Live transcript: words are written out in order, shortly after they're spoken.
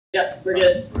Yep, we're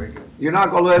good. Very good. You're not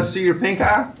going to let us see your pink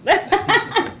eye?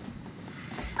 I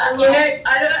mean,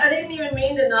 I didn't even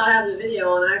mean to not have the video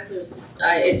on. Actually,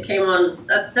 it came on.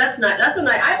 That's nice. That's a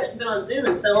nice. I haven't been on Zoom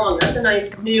in so long. That's a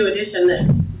nice new addition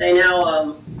that they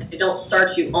now they don't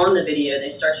start you on the video. They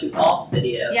start you off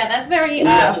video. Yeah, that's very. You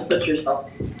have to put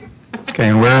yourself. Okay,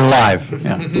 and we're live.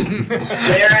 Yeah.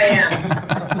 There I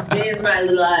am. There's my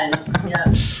little eyes.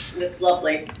 Yeah, it's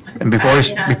lovely. And before I've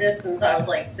had this since I was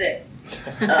like 6.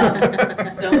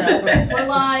 Still we're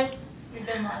live. We've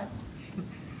been live.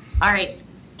 All right,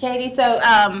 Katie. So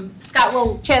Scott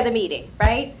will chair the meeting,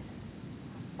 right?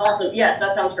 Awesome. Yes,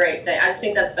 that sounds great. I just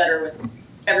think that's better with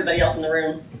everybody else in the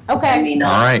room. Okay. Me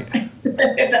not. All right.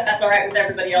 If that's all right with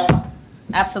everybody else.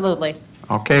 Absolutely.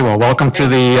 Okay, well, welcome to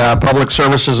the Public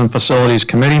Services and Facilities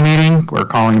Committee meeting. We're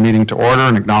calling the meeting to order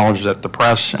and acknowledge that the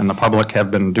press and the public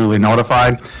have been duly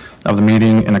notified of the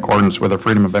meeting in accordance with the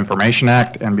Freedom of Information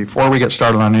Act. And before we get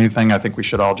started on anything, I think we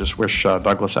should all just wish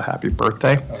Douglas a happy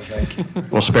birthday. Oh, thank you.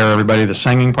 We'll spare everybody the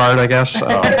singing part, I guess.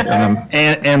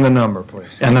 And the number,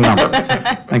 please. And the number.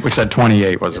 I think we said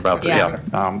 28 was about the,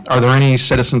 yeah. Are there any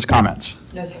citizens' comments?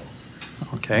 No, sir.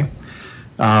 Okay.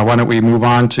 Why don't we move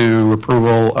on to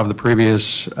approval of the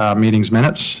previous meeting's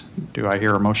minutes? Do I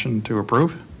hear a motion to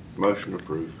approve? Motion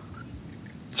approved.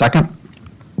 Second?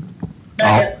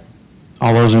 Second.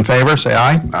 All those in favor, say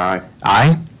aye. Aye.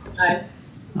 Aye? Aye.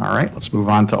 All right, let's move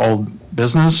on to old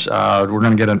business. We're going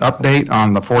to get an update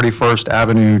on the 41st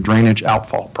Avenue Drainage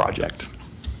Outfall Project.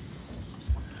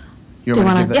 You Do you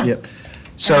want me to wanna- give that? yeah. Yep.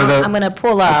 So I'm going to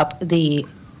pull up the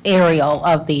aerial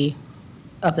of the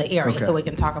area Okay. so we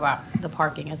can talk about the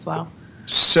parking as well.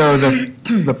 So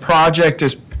the project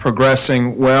is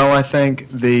progressing well, I think.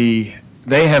 They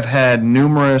have had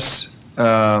numerous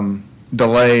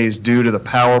delays due to the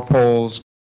power poles.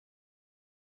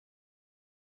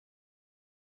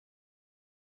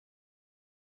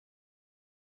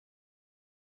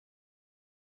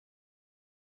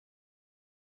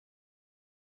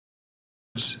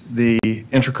 The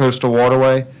Intracoastal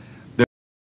Waterway, there's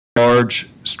a large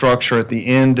structure at the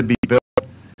end to be built.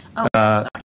 Oh, sorry.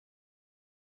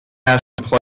 Has to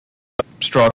play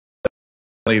structure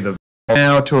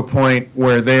now to a point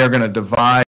where they are going to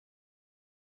divide.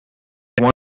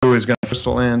 One crew is going to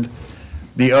coastal end.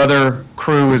 The other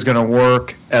crew is going to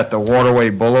work at the Waterway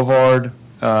Boulevard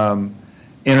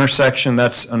intersection.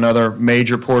 That's another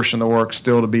major portion of the work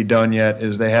still to be done yet,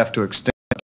 is they have to extend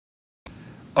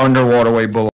under Waterway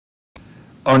Boulevard.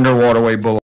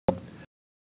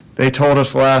 They told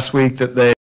us last week that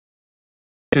they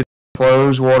did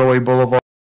close Waterway Boulevard.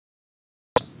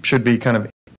 Should be kind of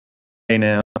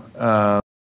now.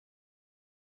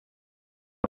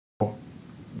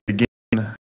 Begin,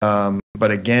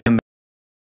 but again,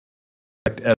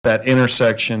 at that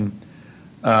intersection,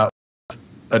 a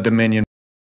Dominion.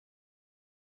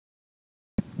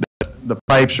 The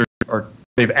pipes are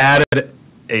they've added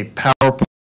a power pole.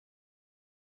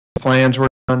 Plans were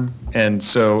done, and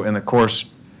so, and of course,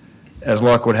 as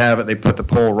luck would have it, they put the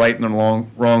pole right in the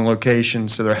wrong location,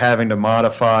 so they're having to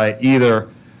modify either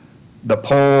the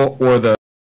pole or the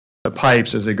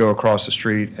pipes as they go across the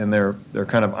street, and they're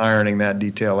kind of ironing that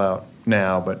detail out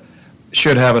now, but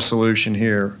should have a solution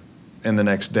here in the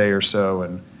next day or so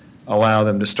and allow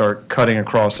them to start cutting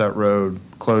across that road,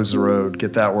 close the road,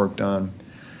 get that work done.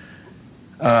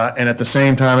 And at the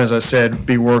same time, as I said,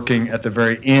 be working at the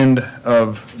very end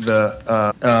of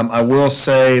the, I will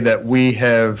say that we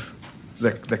have,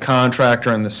 the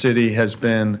contractor and the city has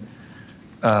been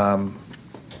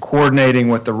coordinating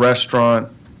with the restaurant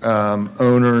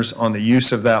owners on the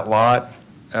use of that lot.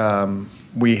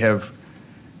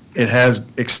 It has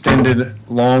extended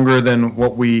longer than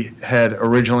what we had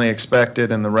originally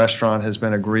expected, and the restaurant has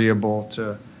been agreeable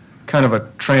to kind of a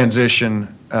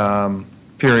transition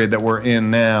period that we're in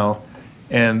now.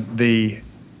 And the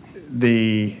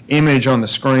image on the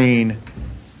screen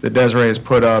that Desiree has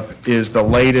put up is the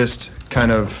latest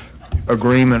kind of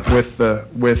agreement that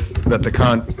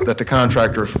the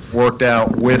contractors worked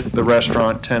out with the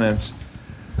restaurant tenants,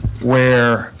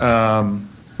 where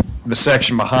the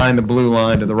section behind the blue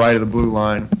line, to the right of the blue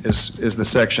line, is the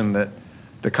section that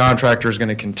the contractor is going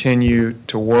to continue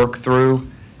to work through,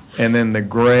 and then the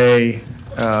gray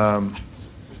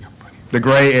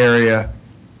area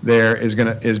there is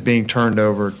being turned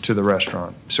over to the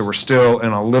restaurant. So we're still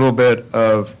in a little bit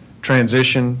of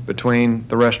transition between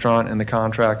the restaurant and the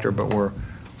contractor, but we're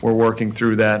working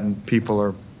through that, and people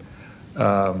are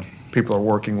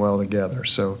working well together.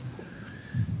 So,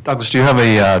 Douglas, do you have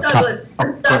a Douglas,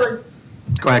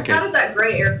 go ahead, Kate. How does that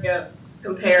gray area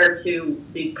compare to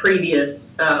the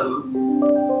previous park?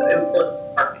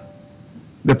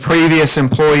 the previous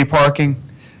employee parking.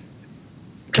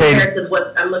 Compared to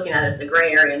what I'm looking at as the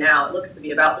gray area now, it looks to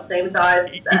be about the same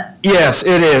size. Is that? Yes,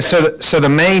 it is. So the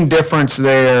main difference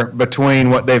there between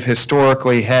what they've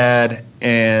historically had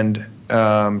and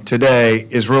today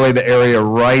is really the area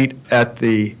right at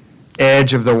the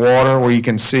edge of the water where you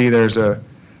can see there's an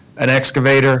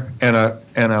excavator and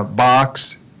a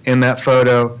box in that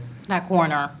photo. That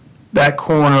corner. That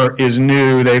corner is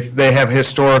new. They have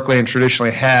historically and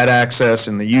traditionally had access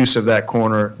and the use of that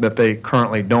corner that they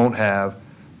currently don't have.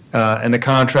 And the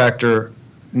contractor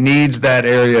needs that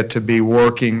area to be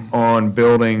working on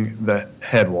building the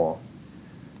head wall.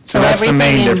 So that's the main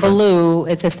everything in difference. blue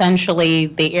is essentially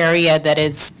the area that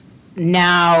is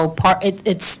now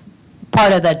it's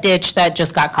part of the ditch that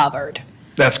just got covered.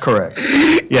 That's correct.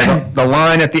 Yeah, the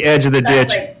line at the edge of the ditch.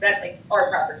 That's like our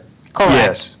property. Correct.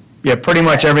 Yes. Yeah, pretty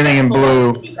much everything in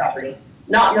blue. City property.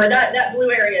 Not, that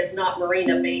blue area is not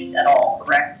marina based at all,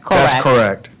 correct? That's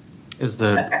correct.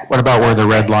 What about where the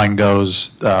red line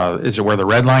goes? Is it where the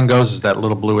red line goes? Is that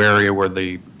little blue area where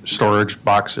the storage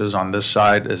box is on this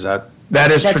side? Is that?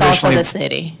 That is That's also traditionally, the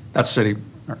city. That's city.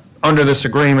 under this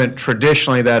agreement,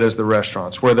 traditionally that is the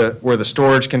restaurants, where the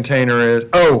storage container is.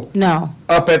 Oh, No.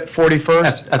 up at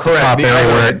 41st? At the Correct. top The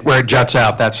area other- where it juts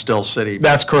out, that's still city.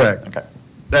 That's correct. Okay.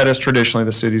 That is traditionally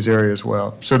the city's area as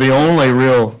well. So the only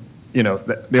real,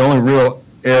 the only real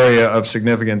area of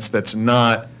significance that's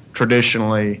not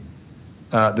traditionally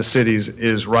the city's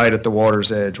is right at the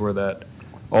water's edge where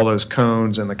all those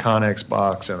cones and the Connex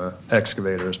box and an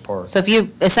excavator is parked. So if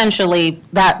you, essentially,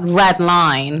 that red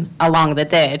line along the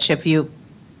ditch, if you,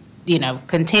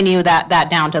 continue that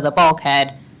down to the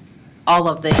bulkhead, all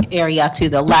of the area to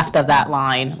the left of that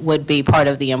line would be part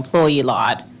of the employee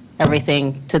lot.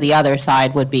 Everything to the other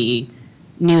side would be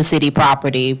new city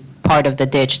property, part of the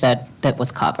ditch that was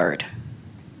covered.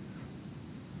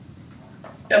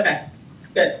 Okay,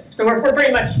 good. So we're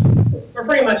pretty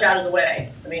much out of the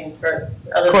way. I mean,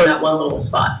 other than that one little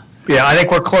spot. Yeah, I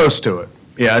think we're close to it.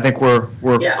 Yeah, I think we're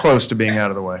Yeah. close to being out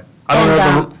of the way. I don't know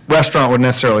And, if the restaurant would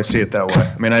necessarily see it that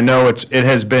way. I mean, I know it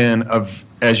has been,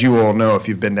 as you all know if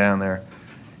you've been down there,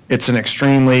 it's an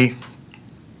extremely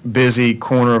busy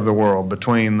corner of the world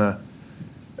between the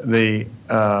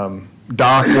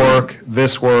dock work,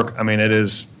 this work. I mean, it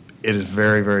is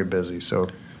very, very busy, so.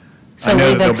 So I know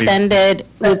we've that there'll be- extended,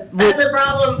 That's the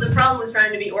problem. The problem with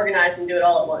trying to be organized and do it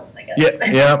all at once, I guess.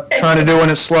 Yeah, trying to do when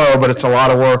it's slow, but it's a lot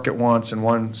of work at once in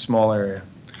one small area.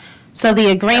 so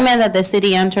the agreement that the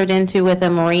city entered into with the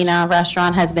Marina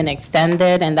Restaurant has been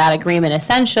extended, and that agreement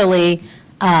essentially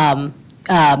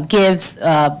gives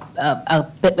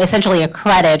essentially a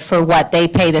credit for what they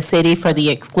pay the city for the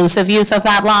exclusive use of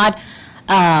that lot.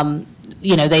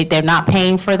 They're not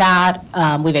paying for that.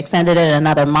 We've extended it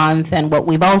another month, and what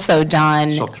we've also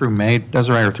done So through May,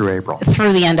 Desiree, or through April?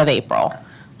 through the end of April.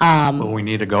 Will we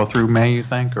need to go through May, you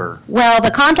think, or? Well,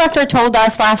 the contractor told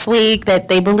us last week that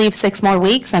they believe 6 more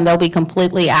weeks and they'll be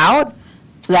completely out.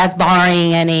 So that's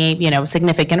barring any,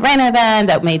 significant rain event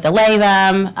that may delay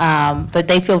them. But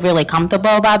they feel really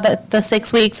comfortable about the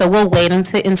 6 weeks. So we'll wait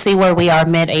and see where we are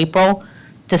mid-April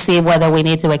to see whether we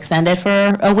need to extend it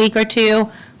for a week or two.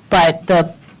 But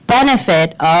the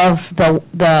benefit of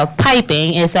the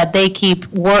piping is that they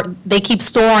keep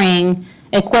storing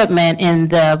equipment in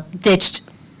the ditched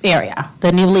area,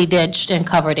 the newly ditched and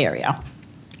covered area.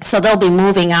 So they'll be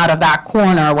moving out of that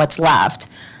corner what's left,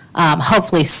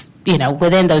 hopefully,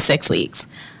 within those 6 weeks.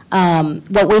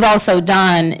 What we've also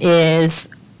done is,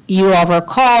 you all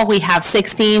recall, we have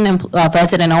 16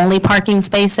 resident-only parking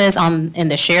spaces in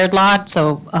the shared lot,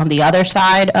 so on the other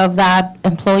side of that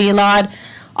employee lot.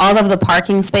 All of the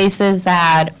parking spaces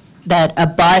that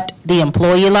abut the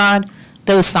employee lot,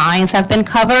 those signs have been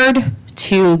covered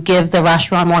to give the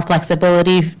restaurant more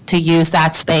flexibility to use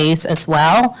that space as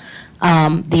well.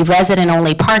 The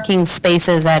resident-only parking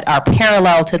spaces that are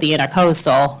parallel to the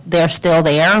intercoastal, they're still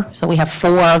there. So we have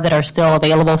 4 that are still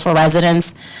available for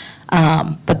residents.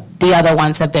 But the other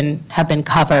ones have been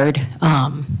covered,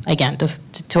 again,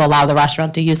 to allow the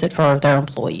restaurant to use it for their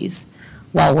employees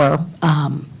while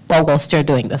we're still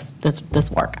doing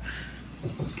this work.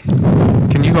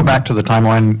 Can you go back to the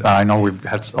timeline? I know we've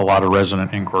had a lot of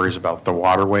resident inquiries about the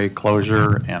waterway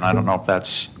closure, and I don't know if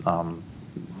that's,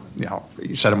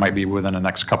 you said it might be within the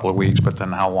next couple of weeks, but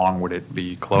then how long would it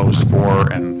be closed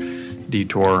for, and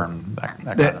detour and that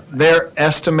kind of thing? They're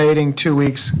estimating 2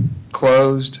 weeks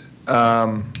closed,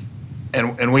 and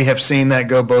we have seen that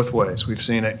go both ways. We've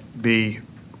seen it be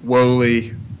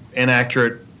woefully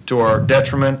inaccurate to our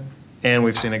detriment, and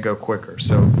we've seen it go quicker.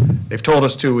 So they've told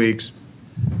us 2 weeks.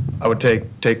 I would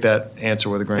take that answer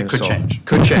with a grain It of could salt. change.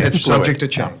 Could change, It's it's subject to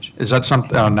fluid. change. Is that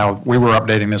something, now, we were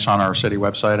updating this on our city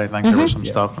website, I think, there was some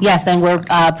stuff. Yes, and we're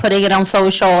putting it on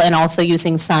social and also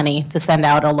using Sunny to send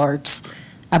out alerts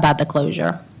about the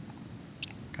closure.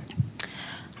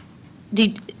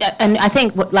 And I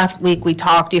think last week we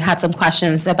talked, you had some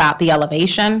questions about the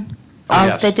elevation Oh, of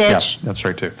yes, the yes, ditch. that's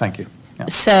right, too, thank you. Yeah.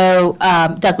 So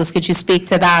Douglas, could you speak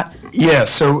to that? Yeah,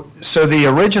 so the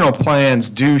original plans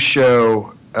do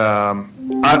show,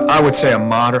 I would say a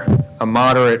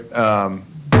moderate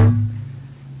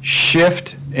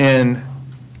shift in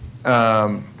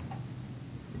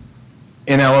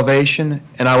elevation,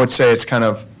 and I would say it's kind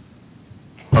of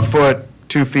a foot,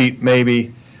 2 feet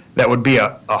maybe, that would be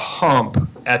a hump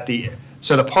at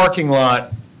so the parking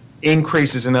lot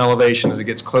increases in elevation as it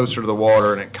gets closer to the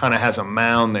water, and it kind of has a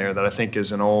mound there that I think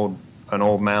is an old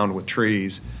mound with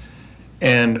trees.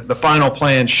 And the final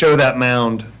plans show that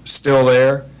mound still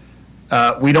there.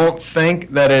 We don't think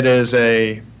that it is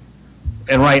and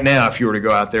right now, if you were to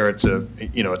go out there, it's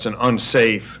an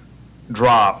unsafe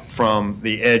drop from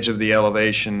the edge of the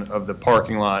elevation of the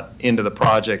parking lot into the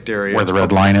project area. Where the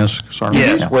red line is, sort of?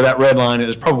 Yes, Yeah. where that red line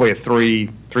is, probably a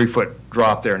 3-foot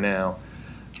drop there now.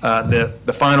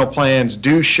 The final plans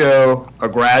do show a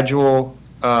gradual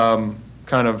kind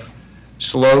of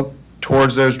slope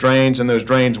towards those drains, and those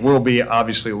drains will be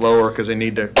obviously lower because they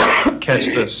need to catch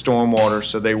the stormwater,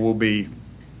 so they will be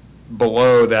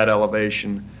below that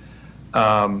elevation.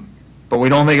 But we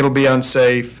don't think it'll be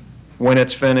unsafe when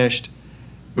it's finished.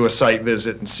 Do a site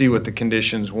visit and see what the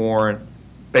conditions warrant.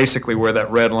 Basically, where that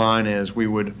red line is, we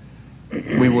would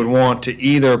want to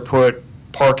either put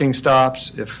parking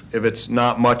stops if it's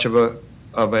not much of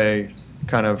a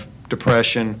kind of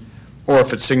depression, or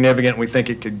if it's significant, we think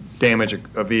it could damage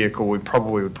a vehicle, we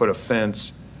probably would put a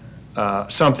fence,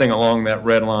 something along that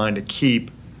red line to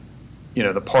keep,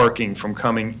 the parking from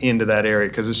coming into that area,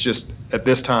 because it's just, at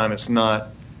this time, it's not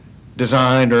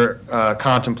designed or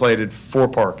contemplated for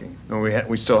parking. And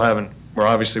we still haven't, we're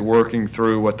obviously working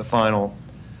through what the final,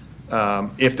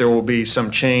 if there will be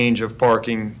some change of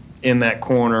parking in that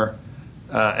corner,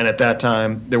 and at that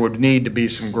time, there would need to be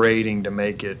some grading to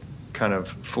make it kind of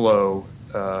flow,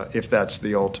 if that's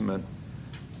the ultimate.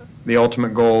 The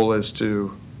ultimate goal is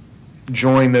to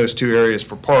join those two areas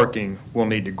for parking. We'll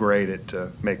need to grade it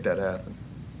to make that happen.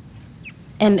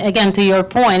 And again, to your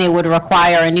point, it would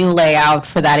require a new layout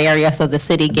for that area so the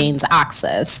city gains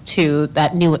access to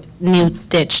that new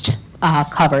ditched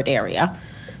covered area.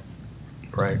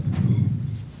 Right.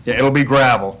 Yeah, it'll be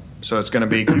gravel, so it's going to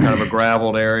be kind of a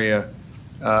graveled area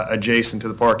adjacent to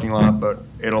the parking lot, but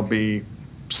it'll be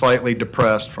slightly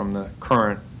depressed from the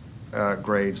current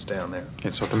grades down there. Okay,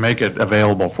 so to make it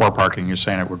available for parking, you're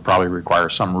saying it would probably require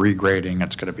some regrading,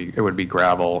 it would be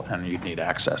gravel, and you'd need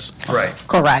access. Right.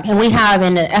 Correct. And we have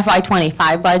in the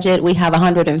FY25 budget, we have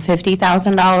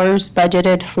 $150,000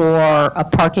 budgeted for a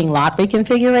parking lot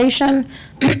reconfiguration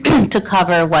to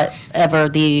cover what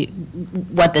would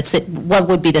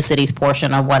be the city's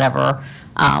portion of whatever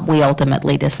we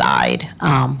ultimately decide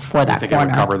for that corner. You think it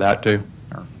would cover that too?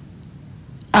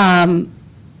 Or-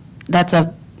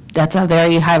 That's a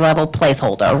very high-level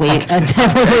placeholder. We Okay,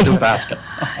 just asking.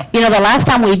 the last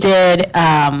time we did,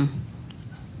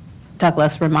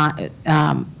 Douglas,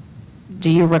 do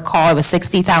you recall, it was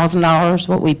 $60,000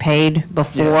 what we paid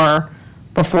before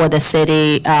the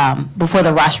city, before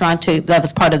the restaurant that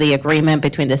was part of the agreement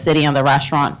between the city and the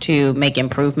restaurant to make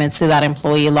improvements to that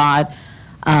employee lot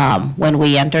when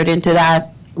we entered into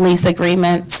that lease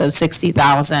agreement. So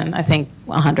 $60,000, I think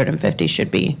 150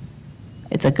 should be,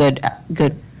 it's a good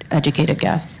educated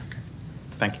guess.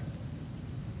 Thank you.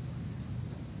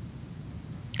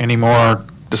 Any more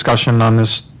discussion on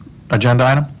this agenda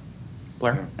item?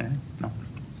 Blair? Anything? No?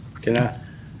 Can I,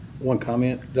 one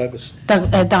comment, Douglas?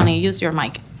 Donnie, use your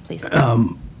mic, please.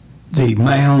 The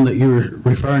mound that you were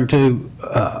referring to,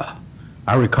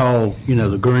 I recall,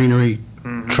 the greenery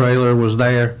trailer was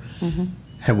there.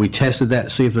 Have we tested that to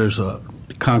see if there's a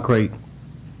concrete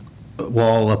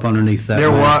wall up underneath that?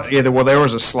 There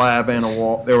was a slab and a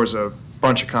wall. There was a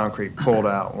bunch of concrete pulled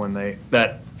out when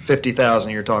that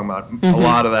 50,000 you're talking about. A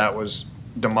lot of that was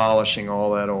demolishing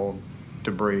all that old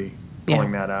debris,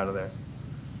 pulling that out of there.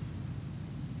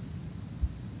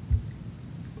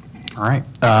 All right.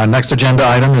 Next agenda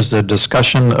item is the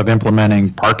discussion of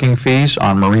implementing parking fees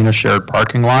on Marina Shared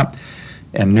Parking Lot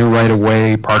and new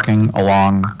right-of-way parking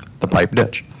along the pipe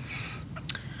ditch.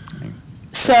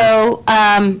 So,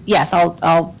 yes,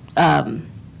 I'll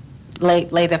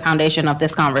lay the foundation of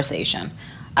this conversation.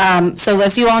 So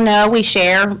as you all know, we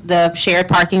share the shared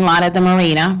parking lot at the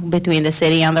marina between the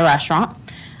city and the restaurant.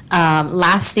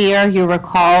 Last year, you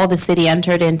recall, the city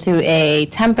entered into a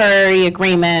temporary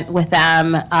agreement with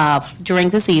them during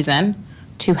the season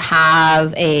to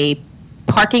have a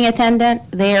parking attendant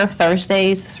there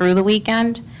Thursdays through the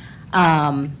weekend.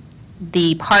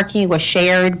 The parking was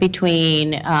shared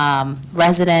between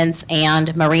residents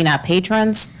and marina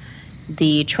patrons.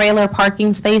 The trailer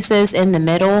parking spaces in the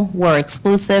middle were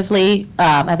exclusively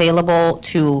available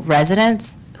to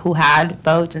residents who had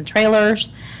boats and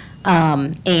trailers.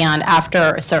 And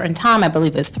after a certain time, I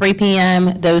believe it was 3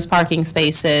 p.m., those parking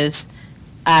spaces,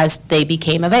 as they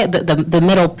became available, the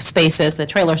middle spaces, the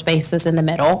trailer spaces in the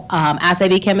middle, as they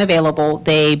became available,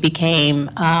 they became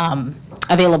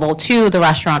available to the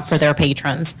restaurant for their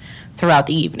patrons throughout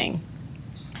the evening.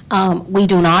 We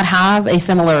do not have a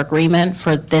similar agreement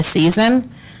for this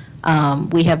season.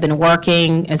 We have been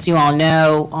working, as you all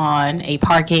know, on a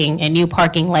new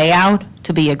parking layout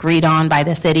to be agreed on by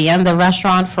the city and the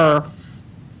restaurant for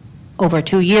over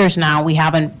 2 years now. We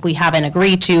haven't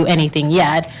agreed to anything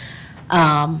yet.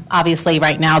 Obviously,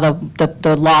 right now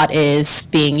the lot is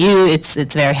being used.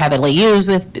 It's very heavily used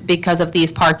because of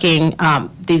these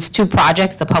these two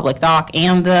projects, the public dock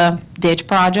and the ditch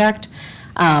project.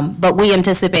 But we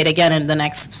anticipate, again, in the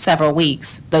next several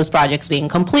weeks, those projects being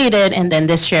completed, and then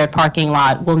this shared parking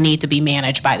lot will need to be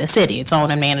managed by the city. It's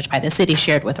owned and managed by the city,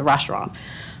 shared with the restaurant.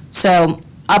 So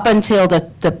up until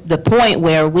the point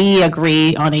where we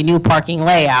agree on a new parking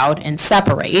layout and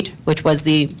separate, which was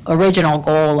the original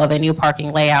goal of a new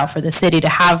parking layout for the city to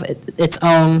have its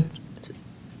own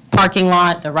parking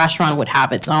lot, the restaurant would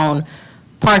have its own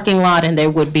parking lot, and there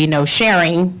would be no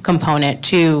sharing component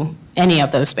to any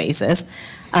of those spaces,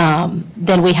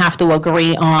 then we have to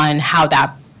agree on how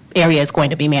that area is going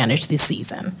to be managed this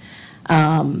season.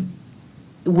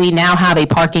 We now have a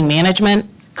parking management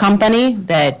company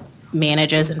that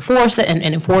manages and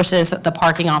enforces the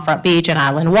parking on Front Beach and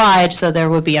island-wide, so there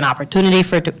would be an opportunity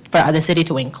for the city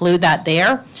to include that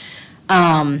there.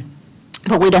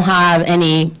 But we don't have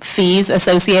any fees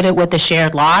associated with the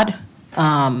shared lot,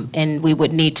 and we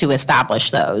would need to establish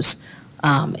those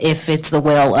if it's the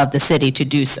will of the city to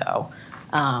do so.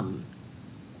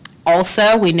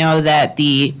 Also, we know that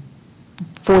the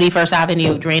 41st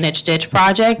Avenue Drainage Ditch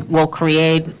Project will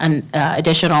create an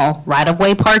additional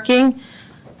right-of-way parking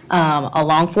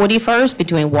along 41st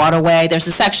between Waterway. There's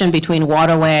a section between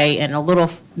Waterway and a little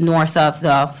north of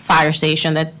the fire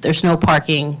station that there's no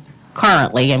parking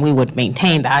currently, and we would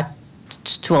maintain that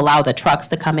to allow the trucks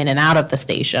to come in and out of the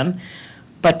station.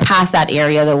 But past that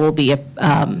area, there will be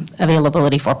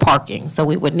availability for parking. So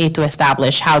we would need to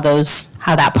establish how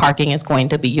that parking is going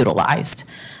to be utilized.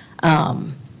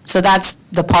 So that's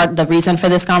the reason for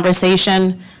this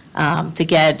conversation, to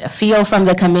get a feel from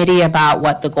the committee about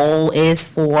what the goal is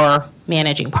for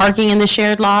managing parking in the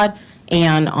shared lot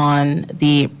and on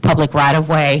the public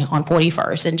right-of-way on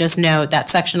 41st. And just note that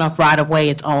section of right-of-way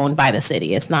is owned by the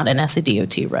city. It's not an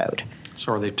SCDOT road.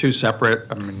 So are they two separate?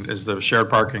 I mean, is the shared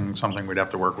parking something we'd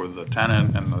have to work with the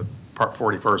tenant, and the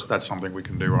 41st, that's something we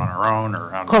can do on our own,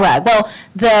 or how? Correct. Well,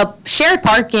 the shared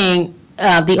parking,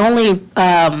 the only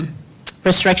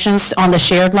restrictions on the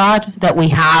shared lot that we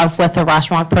have with the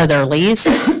restaurant per their lease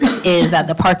is that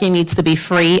the parking needs to be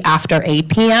free after 8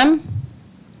 p.m.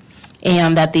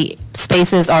 and that the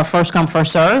spaces are first come,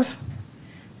 first serve.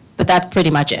 But that's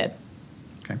pretty much it.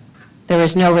 Okay. There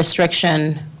is no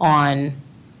restriction on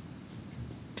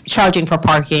charging for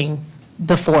parking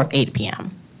before 8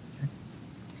 p.m.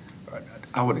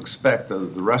 I would expect the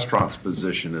restaurant's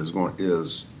position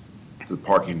is the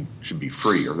parking should be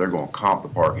free, or they're going to comp the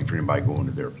parking for anybody going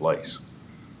to their place,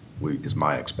 is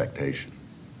my expectation.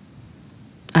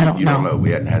 I don't know. You don't know?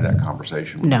 We hadn't had that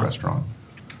conversation with No. the restaurant?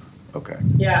 Okay.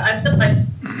 Yeah, I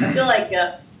feel like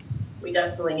we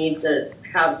definitely need to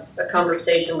have a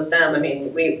conversation with them. I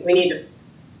mean, we need to,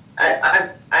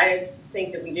 I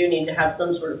think that we do need to have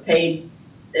some sort of paid,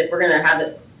 if we're gonna have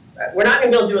it, we're not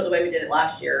gonna be able to do it the way we did it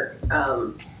last year,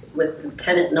 with the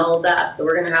tenant and all of that, so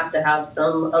we're gonna have to have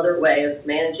some other way of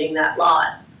managing that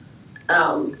lot.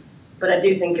 But I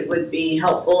do think it would be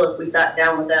helpful if we sat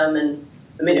down with them and,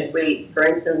 I mean, if we, for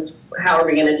instance, how are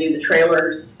we gonna do the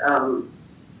trailers? I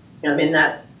mean,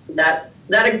 that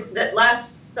last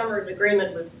summer's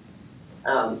agreement was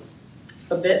a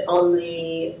bit on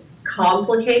the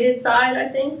complicated side, I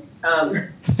think,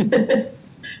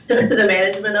 the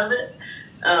management of it.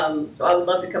 So I would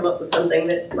love to come up with something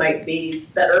that might be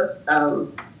better.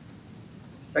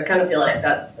 I kind of feel like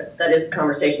that is a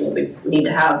conversation that we need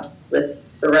to have with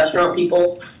the restaurant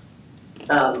people.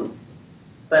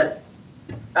 But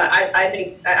I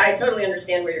think I totally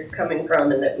understand where you're coming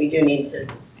from, and that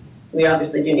we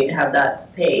obviously do need to have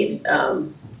that paid.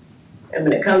 And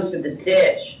when it comes to the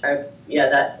ditch, I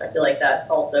feel like that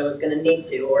also is gonna need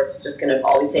to, or it's just gonna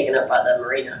all be taken up by the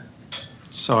marina.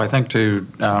 So I think to,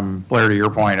 Blair, to your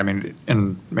point, I mean,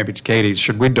 and maybe to Katie's,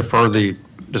 should we defer the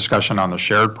discussion on the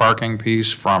shared parking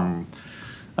piece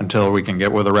until we can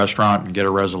get with the restaurant and get a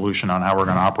resolution on how we're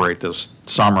going to operate this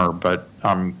summer? But,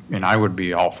 I mean, I would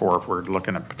be all for if we're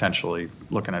potentially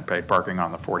looking at paid parking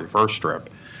on the 41st strip.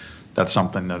 That's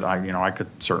something that I could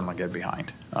certainly get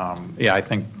behind. Yeah, I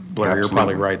think, Blair, you're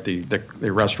probably right.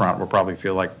 The restaurant will probably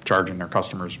feel like charging their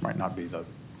customers might not be the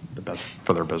best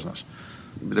for their business.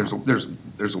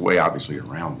 There's a way obviously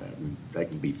around that. I mean, that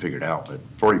can be figured out, but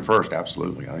 41st,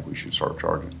 absolutely, I think we should start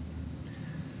charging.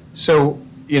 So,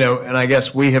 and I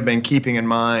guess we have been keeping in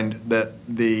mind that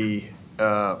the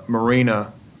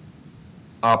marina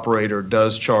operator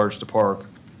does charge to park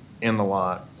in the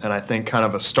lot. And I think kind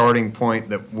of a starting point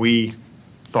that we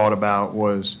thought about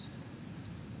was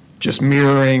just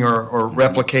mirroring or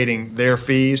replicating their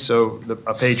fees. So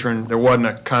a patron, there wasn't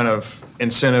a kind of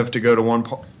incentive to go to one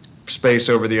space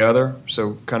over the other.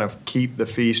 So kind of keep the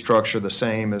fee structure the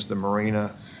same as the marina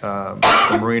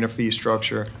fee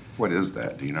structure. What is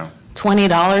that, do you know?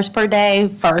 $20 per day,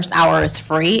 first hour is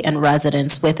free, and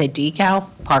residents with a decal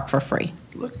park for free.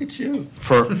 Look at you.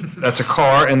 That's a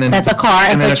car, and then. That's a car,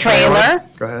 and then for trailer.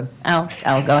 Go ahead.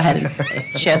 I'll go ahead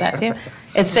and share that too.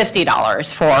 It's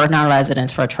 $50 for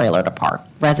non-residents for a trailer to park.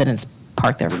 Residents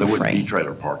park there for There wouldn't be free.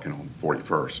 trailer parking on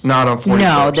 41st. Not on 41st.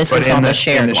 No, this but is in on the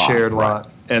shared in the lot. shared lot.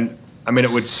 And, I mean,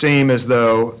 it would seem as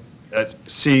though, it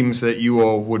seems that you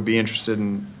all would be interested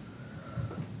in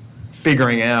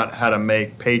figuring out how to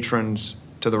make patrons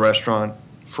to the restaurant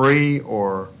free,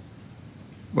 or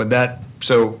would that,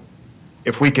 so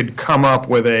if we could come up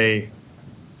with and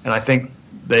I think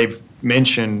they've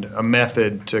mentioned a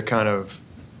method to kind of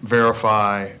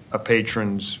verify a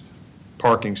patron's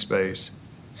parking space,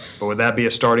 but would that be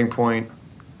a starting point?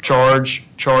 Charge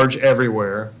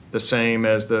everywhere, the same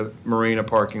as the marina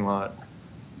parking lot,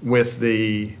 with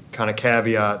the kind of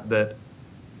caveat that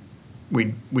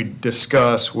we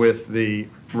discuss with the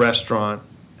restaurant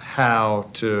how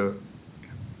to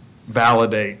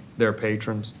validate their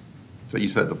patrons. So you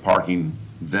said the parking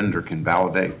vendor can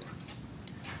validate?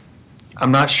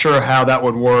 I'm not sure how that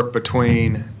would work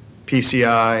between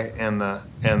PCI and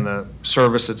the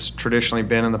service that's traditionally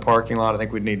been in the parking lot. I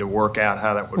think we'd need to work out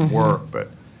how that would work, but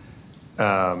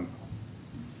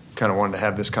kind of wanted to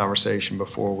have this conversation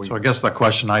before we. So I guess the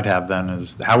question I'd have then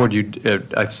is, how would you,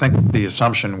 I think the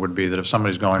assumption would be that if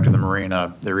somebody's going to the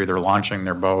marina, they're either launching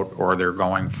their boat or they're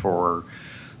going for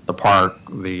the park,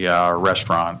 the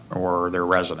restaurant, or their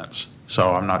residence.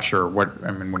 So I'm not sure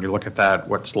when you look at that,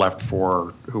 what's left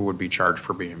for, who would be charged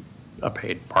for being a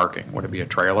paid parking? Would it be a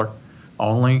trailer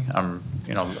only? I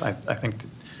think,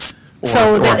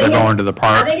 or if they're going to the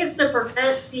park. I think it's to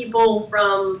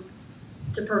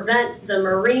prevent the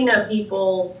marina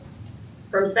people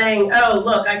from saying, oh,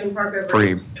 look, I can park over,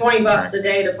 Free. it's $20 a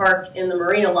day to park in the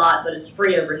marina lot, but it's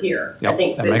free over here. Yep, I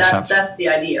think that makes sense. that's the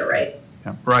idea, right?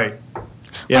 Right.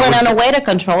 Well, and a way to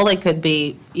control it could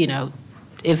be,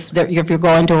 if you're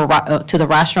going to the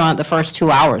restaurant, the first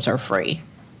 2 hours are free.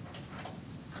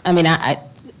 I mean,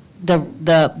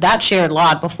 that shared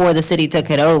lot before the city took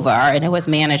it over, and it was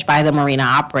managed by the marina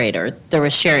operator. There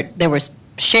was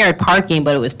shared parking,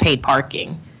 but it was paid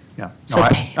parking. Yeah. No, So I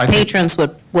think- patrons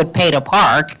would pay to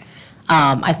park.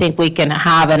 I think we can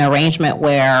have an arrangement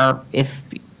where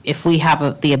if we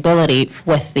have the ability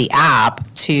with the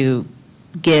app to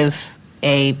give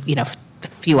a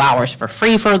few hours for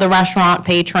free for the restaurant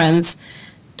patrons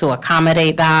to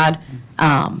accommodate that.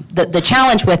 The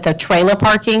challenge with the trailer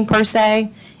parking per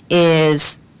se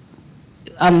is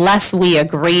unless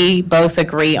we both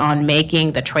agree on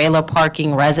making the trailer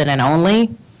parking resident only,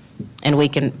 and we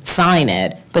can sign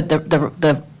it, but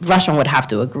the restaurant would have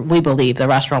to agree, we believe the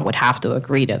restaurant would have to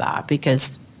agree to that,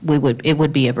 because it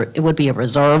would be a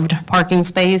reserved parking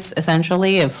space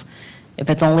essentially if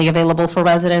it's only available for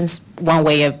residents. One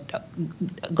way of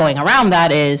going around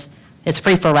that is it's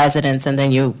free for residents, and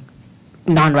then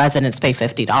non-residents pay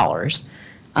 $50.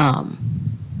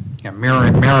 Yeah,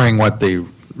 mirroring what the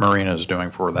marina is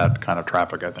doing for that kind of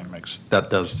traffic, I think that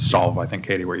does solve, I think,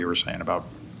 Katie, what you were saying about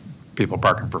people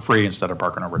parking for free instead of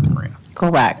parking over at the marina.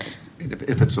 Correct.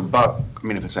 If it's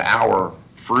if it's an hour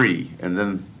free and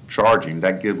then charging,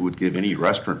 that would give any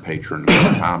restaurant patron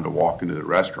time to walk into the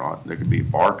restaurant. There could be a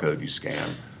barcode you scan,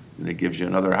 and it gives you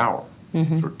another hour.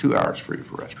 So 2 hours free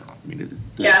for restaurant. I mean,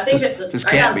 I think this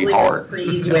can't be hard. It's a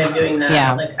pretty easy way of doing that,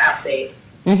 Yeah. like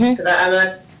app-based. Because I'm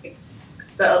not,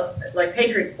 so, like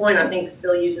Patriot's Point, I think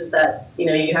still uses that,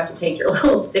 you have to take your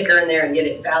little sticker in there and get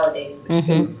it validated, which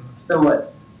seems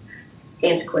somewhat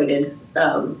antiquated.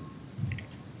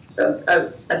 So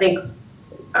I think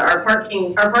our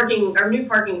new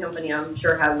parking company, I'm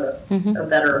sure has a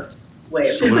better way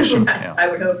of doing that. I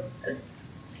would hope.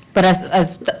 But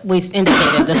as we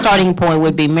indicated, the starting point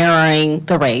would be mirroring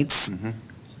the rates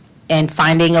and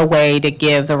finding a way to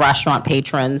give the restaurant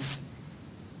patrons,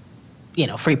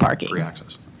 free parking. Free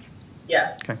access.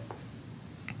 Yeah. Okay.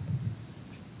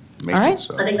 Make All right. it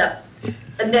so. I think that,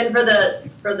 and then for the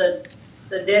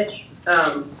ditch,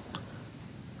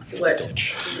 what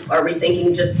are we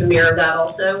thinking, just to mirror that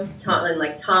also, and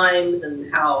like times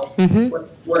and how?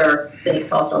 What are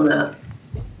thoughts on that?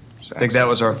 I think that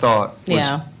was our thought. was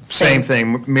Yeah. Same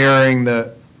thing, mirroring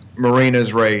the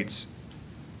marina's rates.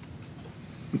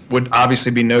 Would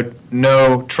obviously be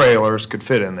no trailers could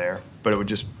fit in there, but it would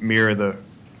just mirror the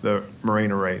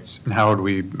marina rates. And how would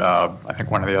we, I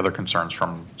think one of the other concerns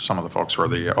from some of the folks were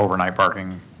the overnight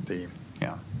parking,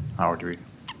 how would we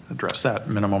address that?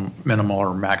 Minimal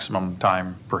or maximum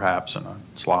time perhaps in a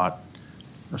slot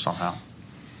or somehow?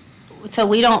 So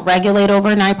we don't regulate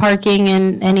overnight parking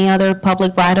in any other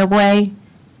public right-of-way.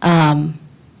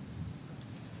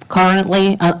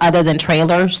 Currently, other than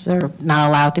trailers, they're not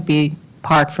allowed to be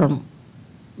parked for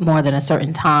more than a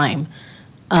certain time.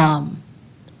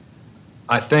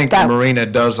 I think the marina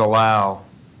does allow,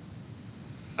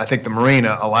 I think the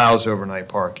marina allows overnight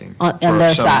parking. On their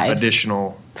For some side.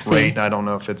 additional Fee. rate. I don't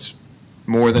know if it's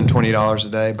more than $20 a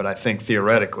day, but I think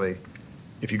theoretically,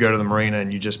 if you go to the marina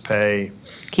and you just pay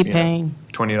Keep you know, paying.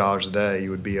 $20 a day,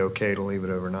 you would be okay to leave it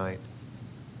overnight.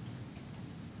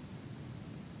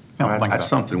 That's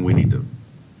something we need to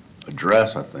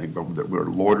address, I think, but there are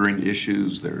loitering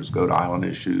issues, there's Goat Island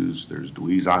issues, there's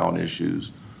Dewey's Island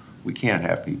issues. We can't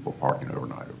have people parking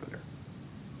overnight over there.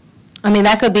 I mean,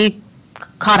 that could be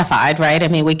codified, right? I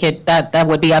mean, we could, that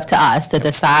would be up to us to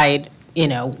decide,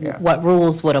 what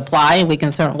rules would apply. And we can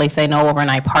certainly say no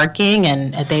overnight parking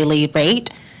and a daily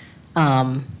rate.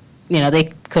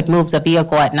 They could move the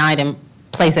vehicle at night and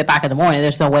place it back in the morning.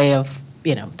 There's no way of,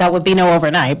 that would be no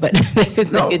overnight, but they could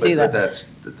do that.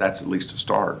 But that's at least a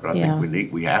start, but I Yeah.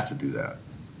 think we have to do that.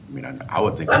 I mean, I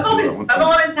would think. I've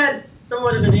always had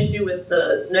somewhat of an issue with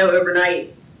the no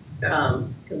overnight,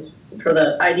 because for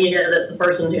the idea that the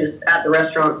person who's at the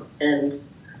restaurant and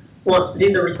wants to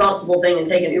do the responsible thing and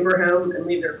take an Uber home and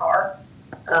leave their car.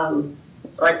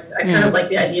 So I kind of like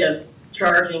the idea of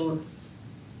charging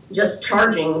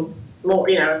more,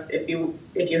 if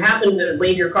you happen to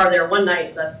leave your car there one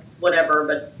night, that's whatever,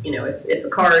 but, if the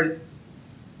car's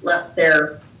left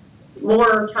there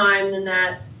more time than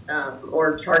that,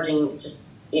 or charging just,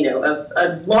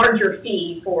 a larger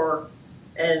fee for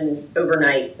an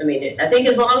overnight. I mean, I think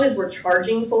as long as we're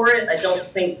charging for it, I don't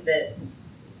think that,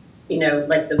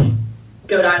 like the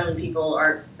Goat Island people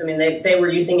aren't, I mean, they were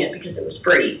using it because it was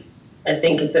free. I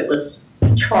think if it was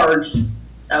charged,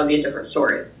 that would be a different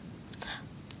story.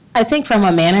 I think from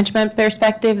a management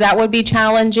perspective, that would be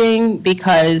challenging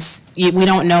because we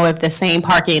don't know if the same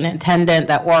parking attendant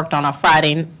that worked on a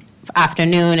Friday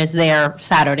afternoon is there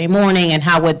Saturday morning, and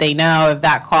how would they know if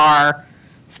that car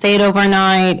stayed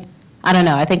overnight? I don't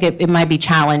know. I think it might be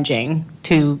challenging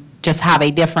to just have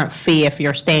a different fee if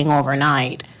you're staying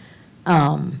overnight.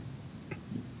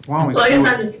 Well, I guess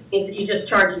I'm just, is that you just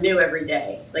charge new every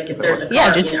day. Like if there's a car,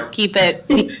 Yeah, just keep it.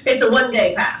 It's a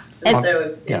one-day pass. And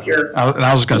so if you're. And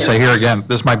I was going to say here again,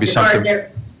 this might be Your car's something.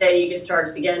 there, day you get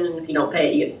charged again, and if you don't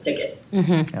pay it, you get a ticket.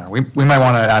 Yeah, we might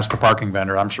want to ask the parking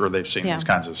vendor. I'm sure they've seen Yeah. these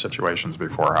kinds of situations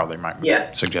before, how they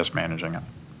might suggest managing it.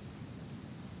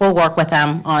 We'll work with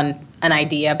them on an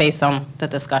idea based on the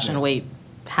discussion we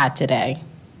had today.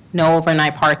 No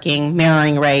overnight parking,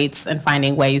 mirroring rates, and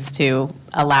finding ways to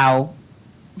allow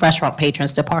restaurant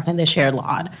patrons to park in the shared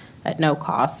lot at no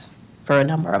cost for a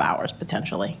number of hours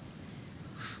potentially.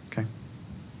 Okay.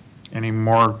 Any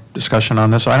more discussion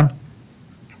on this item?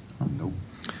 Nope.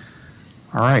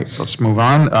 All right, let's move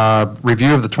on.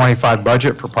 Review of the 25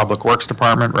 budget for Public Works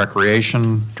Department,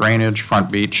 Recreation, Drainage, Front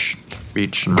Beach,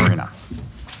 Beach, and Marina.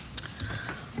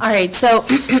 All right, so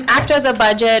after the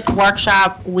budget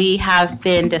workshop, we have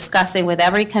been discussing with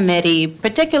every committee,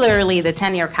 particularly the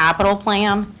 10-year capital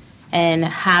plan, and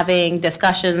having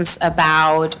discussions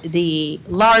about the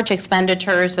large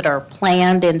expenditures that are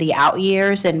planned in the out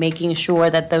years and making sure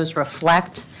that those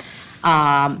reflect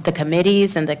the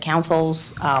committees and the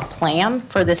council's plan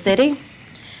for the city.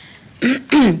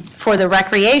 For the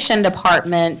Recreation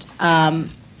Department,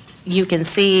 you can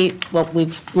see what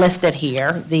we've listed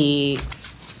here, the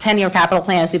 10-year capital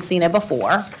plan as you've seen it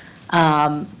before.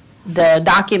 The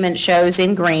document shows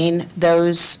in green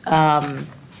those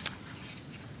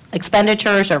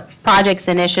expenditures or projects,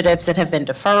 initiatives that have been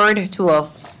deferred to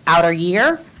outer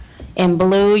year. In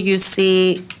blue, you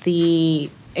see the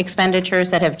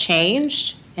expenditures that have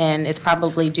changed, and it's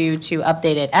probably due to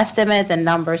updated estimates and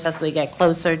numbers as we get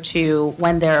closer to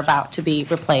when they're about to be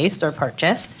replaced or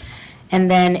purchased. And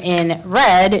then in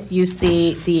red, you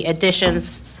see the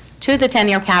additions to the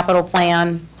 10-year capital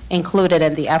plan included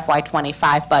in the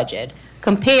FY25 budget,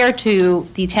 compared to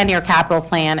the 10-year capital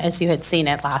plan as you had seen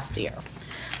it last year.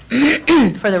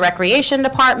 For the recreation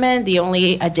department, the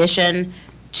only addition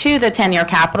to the 10-year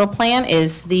capital plan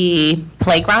is the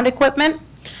playground equipment.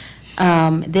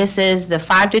 This is the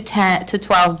 5 to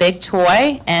 12 big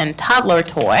toy and toddler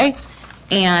toy,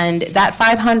 and that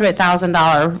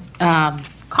 $500,000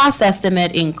 cost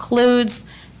estimate includes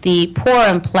the pour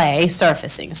and play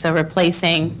surfacing, so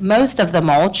replacing most of the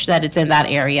mulch that is in that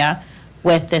area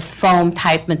with this foam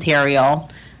type material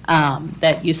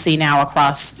that you see now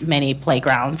across many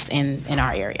playgrounds in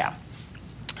our area.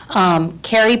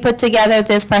 Carrie put together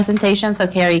this presentation, so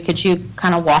Carrie, could you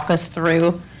kind of walk us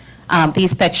through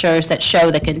these pictures that show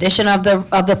the condition of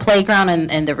the playground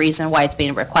and the reason why it's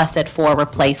being requested for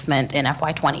replacement in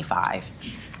FY25?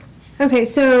 Okay,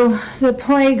 so the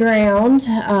playground,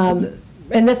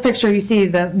 in this picture you see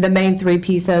the main three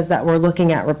pieces that we're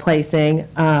looking at replacing,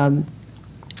 and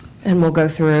we'll go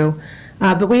through.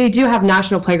 But we do have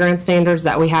national playground standards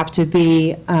that we have to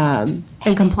be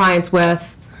in compliance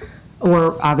with,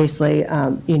 or obviously,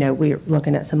 you know, we're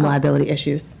looking at some liability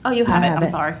issues. Oh, you have it, I'm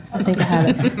sorry. I think I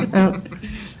have it.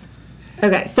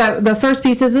 Okay, so the first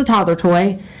piece is the toddler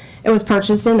toy. It was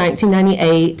purchased in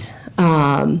 1998.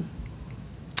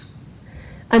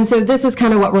 And so this is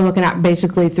kind of what we're looking at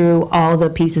basically through all the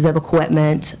pieces of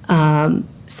equipment.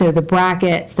 So the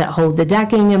brackets that hold the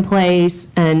decking in place,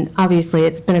 and obviously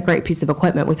it's been a great piece of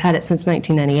equipment. We've had it since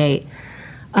 1998.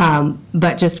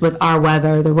 But just with our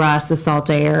weather, the rust, the salt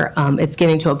air, it's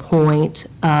getting to a point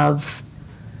of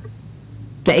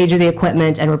the age of the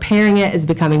equipment, and repairing it is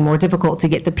becoming more difficult to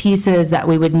get the pieces that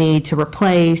we would need to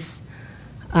replace.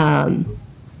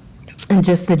 And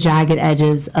just the jagged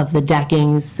edges of the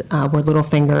deckings were little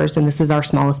fingers, and this is our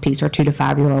smallest piece, our 2 to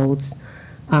 5 year olds.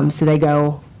 So they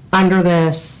go under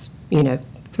this, you know,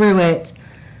 through it.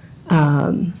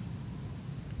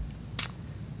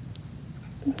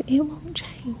 It won't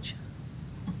change.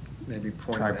 Maybe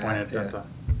Try pointing it at the.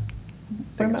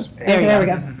 There we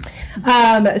go.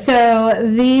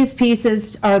 So these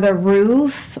pieces are the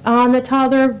roof on the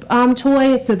toddler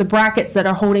toy. So the brackets that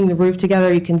are holding the roof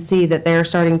together, you can see that they're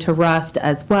starting to rust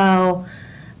as well.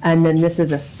 And then this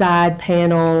is a side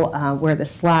panel where the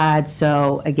slides.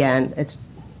 So again, it's,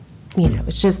 you know,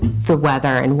 it's just the weather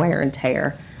and wear and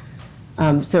tear.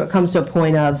 So it comes to a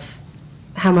point of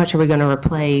how much are we going to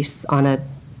replace on a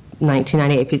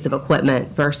 1998 piece of equipment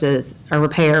versus a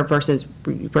repair versus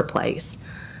replace.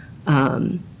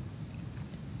 And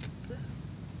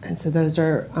so those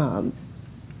are,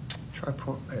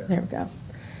 there we go.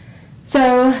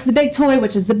 So the big toy,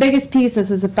 which is the biggest piece, this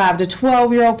is a 5 to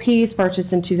 12 year old piece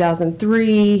purchased in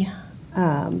 2003.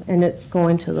 And it's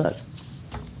going to look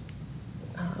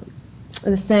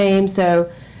the same.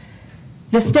 So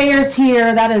the stairs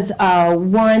here, that is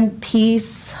one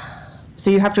piece. So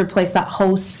you have to replace that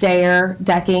whole stair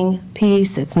decking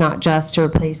piece. It's not just to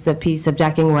replace the piece of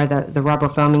decking where the rubber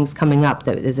foaming's coming up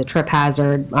that is a trip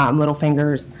hazard, little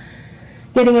fingers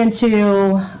getting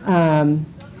into.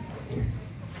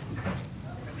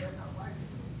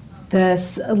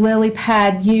 This lily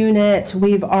pad unit,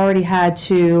 we've already had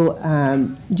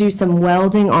to do some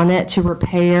welding on it to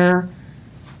repair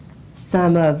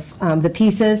some of the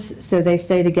pieces so they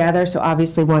stay together. So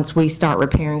obviously once we start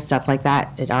repairing stuff like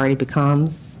that, it already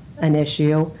becomes an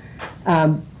issue.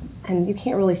 And you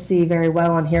can't really see very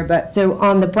well on here, but so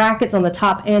on the brackets on the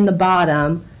top and the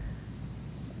bottom,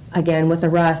 again with the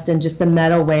rust and just the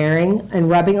metal wearing and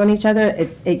rubbing on each other,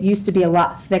 it used to be a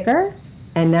lot thicker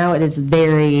and now it is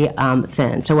very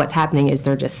thin. So what's happening is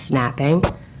they're just snapping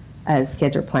as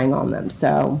kids are playing on them.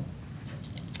 So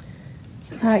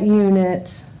that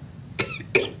unit,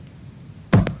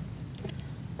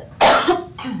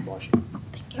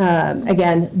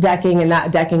 again, decking, and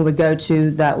that decking would go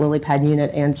to that lily pad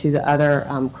unit and to the other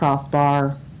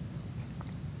crossbar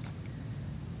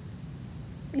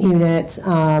unit.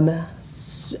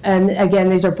 And again,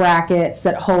 these are brackets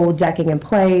that hold decking in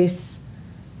place.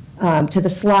 To the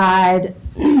slide,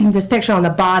 this picture on the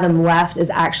bottom left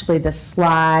is actually the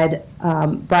slide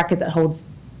bracket that holds,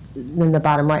 in the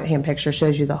bottom right-hand picture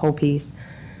shows you the whole piece.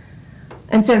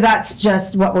 And so that's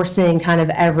just what we're seeing kind of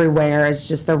everywhere, is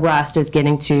just the rust is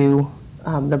getting to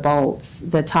the bolts.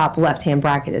 The top left-hand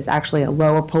bracket is actually a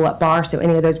lower pull-up bar, so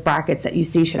any of those brackets that you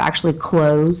see should actually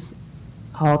close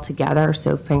all together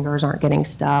so fingers aren't getting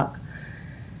stuck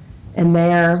in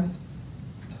there.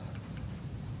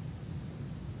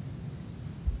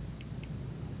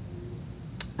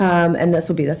 And this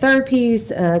will be the third piece,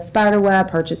 spiderweb,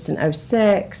 purchased in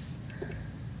 '06.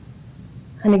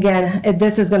 And again,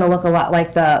 this is going to look a lot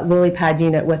like the lily pad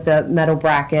unit with the metal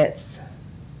brackets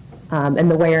and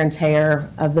the wear and tear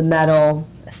of the metal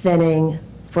thinning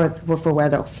for where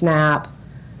they'll snap.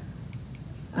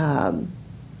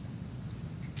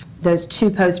 Those 2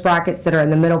 post brackets that are in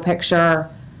the middle picture,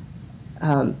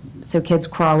 so kids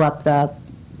crawl up up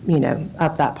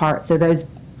that part. So those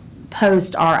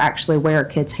posts are actually where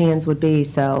kids' hands would be,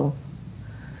 so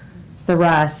the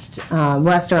rest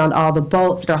around all the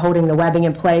bolts that are holding the webbing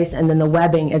in place, and then the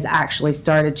webbing is actually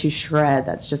started to shred.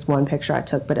 That's just one picture I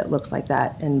took, but it looks like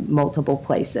that in multiple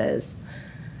places.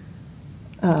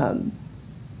 So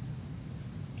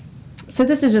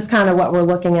this is just kind of what we're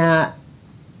looking at,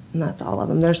 and that's all of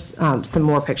them. There's some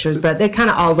more pictures, but they kind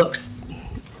of all looks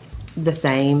the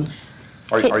same.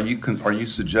 Are you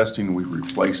suggesting we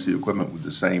replace the equipment with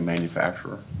the same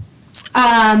manufacturer?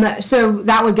 So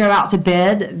that would go out to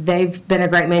bid. They've been a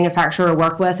great manufacturer to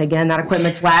work with. Again, that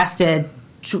equipment's lasted.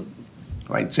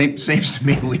 Right, seems to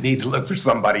me we need to look for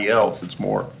somebody else that's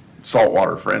more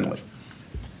saltwater friendly.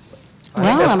 Well,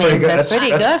 I mean, that's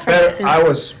pretty good for better. instance. I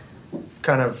was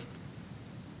kind of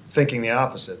thinking the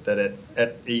opposite,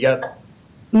 that you got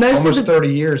almost 30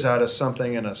 years out of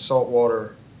something in a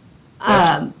saltwater.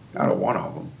 Out of one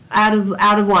of them. Out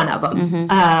of one of them.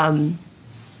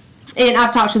 And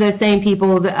I've talked to those same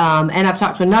people, and I've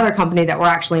talked to another company that we're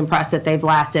actually impressed that they've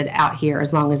lasted out here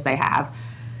as long as they have.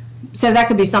 So that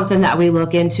could be something that we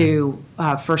look into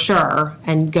for sure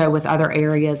and go with other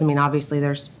areas. I mean, obviously,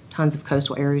 there's tons of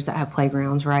coastal areas that have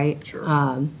playgrounds, right?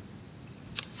 Sure.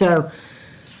 So,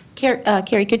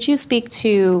 Carrie, could you speak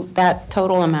to that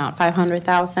total amount,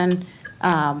 500,000?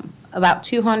 About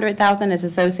 200,000 is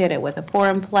associated with a pour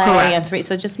and play. Correct. And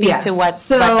so just speak yes. to what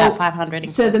that 500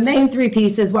 includes. So the main 3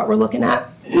 pieces, what we're looking at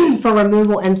for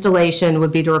removal installation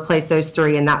would be to replace those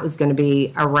 3, and that was going to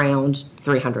be around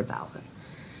 300,000.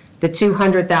 The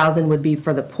 200,000 would be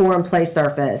for the pour and play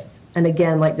surface. And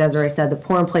again, like Desiree said, the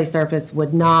pour and play surface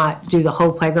would not do the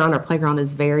whole playground. Our playground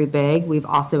is very big. We've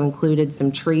also included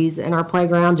some trees in our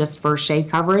playground just for shade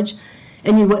coverage.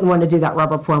 And you wouldn't want to do that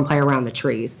rubber pour and play around the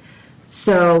trees.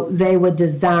 So they would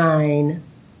design,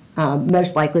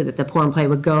 most likely that the pour and play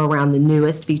would go around the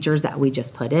newest features that we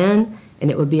just put in,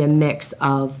 and it would be a mix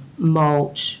of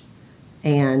mulch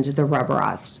and the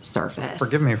rubberized surface.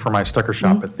 Forgive me for my sticker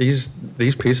shop, but these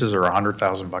pieces are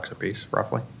 $100,000 a piece,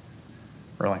 roughly?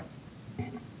 Really?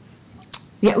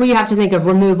 Yeah, well, you have to think of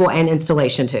removal and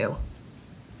installation too.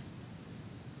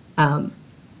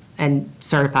 And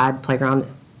certified playground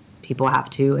people have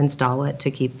to install it to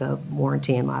keep the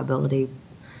warranty and liability.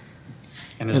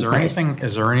 And is there anything,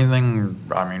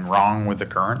 I mean, wrong with the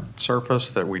current surface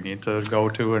that we need to go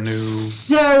to a new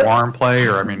pour and play,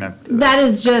 or, I mean? That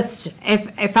is just,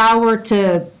 if I were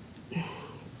to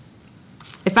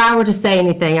say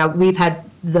anything, we've had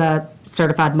the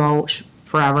certified mulch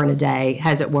forever and a day.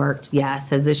 Has it worked? Yes.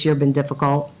 Has this year been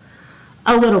difficult?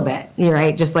 A little bit, you're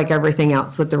right, just like everything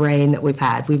else with the rain that we've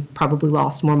had. We've probably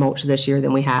lost more mulch this year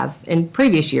than we have in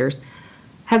previous years.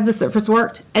 Has the surface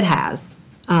worked? It has.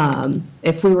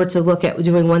 If we were to look at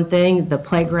doing one thing, the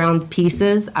playground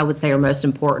pieces, I would say are most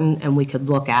important, and we could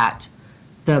look at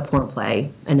the pour and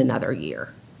play in another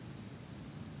year.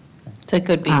 So it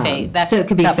could be phased, so it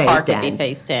could be that part phased could be in.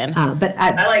 phased in. But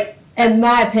I like, in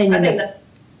my opinion, I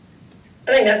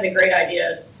think that's a great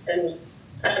idea, and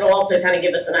it'll also kind of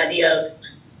give us an idea of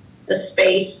the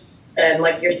space, and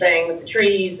like you're saying with the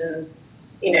trees, and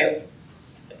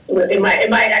it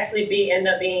might actually end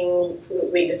up being,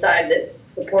 we decide that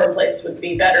the pour in place would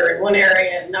be better in one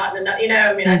area and not in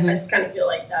another. I just kind of feel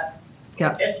like that,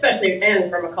 especially and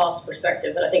from a cost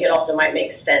perspective. But I think it also might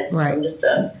make sense from just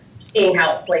seeing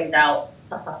how it plays out.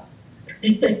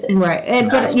 Right,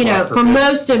 but for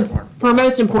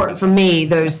most important for me,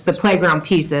 the playground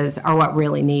pieces are what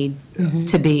really need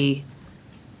to be.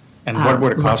 And what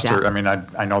would it cost to, I mean,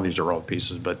 I know these are old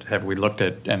pieces, but have we looked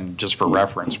at, and just for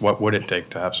reference, what would it take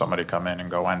to have somebody come in and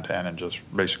go end to end and just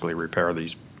basically repair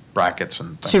these brackets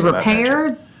and things of that nature? To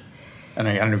repair? And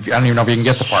I don't even know if you can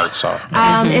get the parts, so.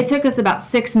 It took us about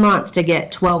 6 months to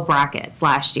get 12 brackets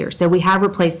last year. So we have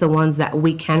replaced the ones that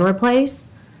we can replace.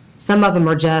 Some of them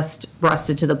are just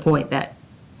rusted to the point that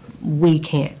we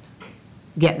can't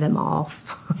get them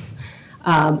off.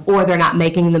 Or they're not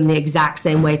making them the exact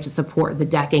same way to support the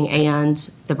decking and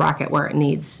the bracket where it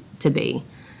needs to be.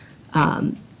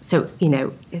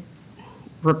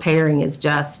 Repairing is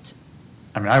just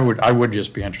I mean, I would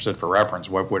just be interested for reference,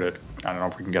 what would it, I don't know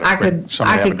if we can get I a quick, could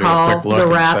somebody have to do a call quick look the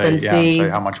and rep say, and yeah, see. say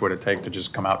how much would it take to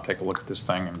just come out, take a look at this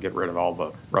thing and get rid of all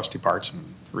the rusty parts and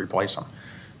replace them.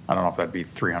 I don't know if that'd be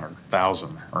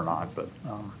 300,000 or not, but,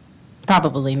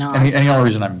 Probably not. and the only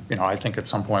reason I think at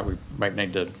some point we might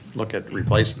need to look at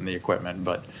replacing the equipment,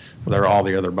 but there are all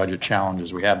the other budget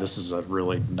challenges we have. This is a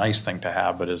really nice thing to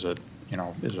have, but is it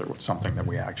something that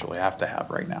we actually have to have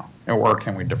right now? Or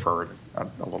can we defer it a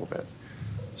little bit?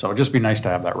 So it'd just be nice to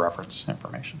have that reference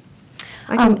information.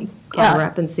 I can call yeah. the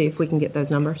rep and see if we can get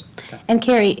those numbers. And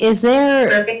Carrie, is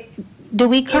there, do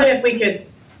we, Even if we could,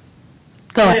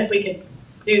 go even ahead. if we could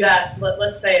do that,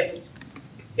 let's say it was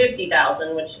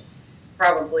 50,000, which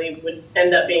probably would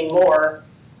end up being more.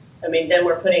 I mean, then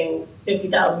we're putting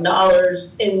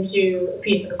 $50,000 into a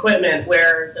piece of equipment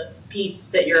where the piece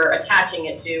that you're attaching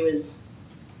it to is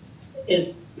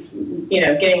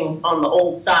getting on the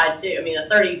old side too. I mean,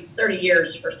 30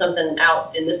 years for something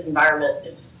out in this environment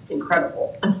is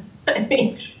incredible. I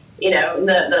mean,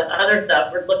 the other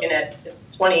stuff we're looking at,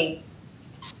 it's 20,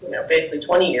 basically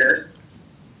 20 years.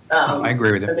 I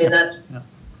agree with you. I mean, that's,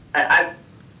 Yeah.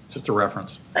 It's just a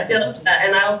reference. I feel that,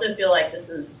 and I also feel like this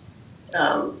is,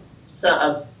 that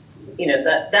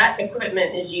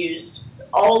equipment is used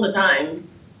all the time,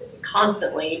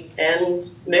 constantly, and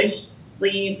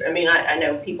mostly, I mean, I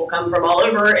know people come from all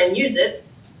over and use it,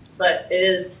 but it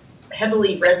is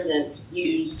heavily resident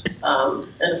used, and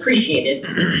appreciated.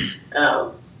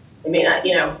 I mean,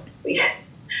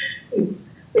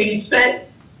 we spent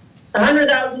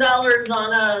 $100,000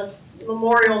 on a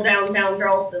memorial downtown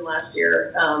Charleston last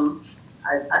year.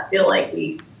 I feel like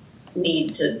we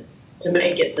need to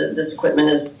make it so this equipment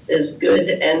is good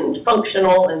and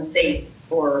functional and safe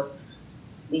for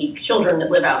the children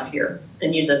that live out here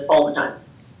and use it all the time.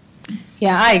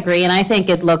 Yeah, I agree, and I think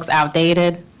it looks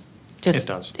outdated. It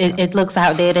does. It looks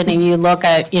outdated, and you look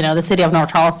at, the city of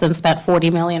North Charleston spent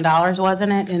 $40 million,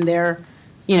 wasn't it, in their,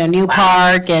 new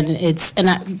park, and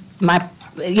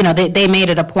they made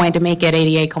it a point to make it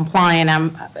ADA compliant.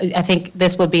 I think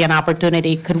this would be an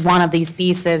opportunity. Could one of these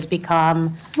pieces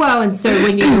become? Well, and so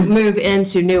when you move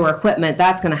into newer equipment,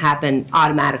 that's going to happen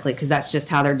automatically because that's just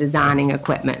how they're designing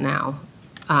equipment now.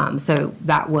 So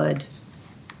that would,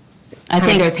 I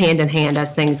think, goes hand in hand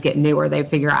as things get newer. They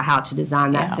figure out how to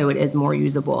design that so it is more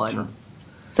usable. And,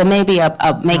 So maybe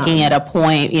making it a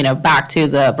point, back to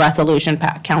the resolution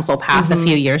council passed a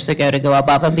few years ago to go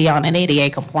above and beyond an ADA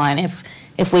compliant.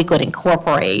 If we could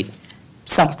incorporate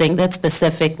something that's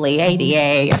specifically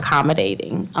ADA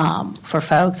accommodating for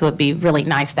folks, it would be really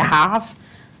nice to have.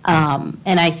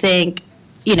 And I think,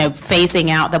 phasing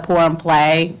out the pour and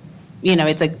play,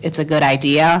 it's a good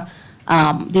idea.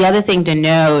 The other thing to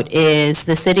note is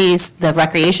the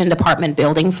recreation department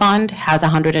building fund has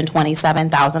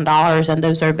 $127,000, and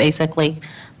those are basically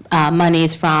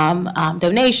monies from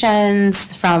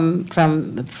donations from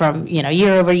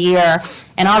year over year.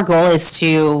 And our goal is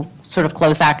to sort of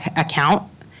close that account.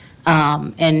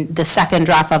 And the second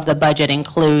draft of the budget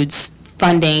includes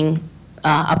funding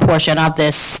a portion of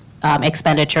this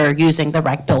expenditure using the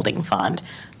rec building fund.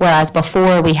 Whereas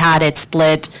before we had it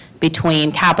split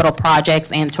between capital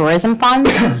projects and tourism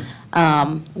funds,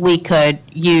 we could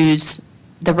use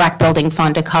the rec building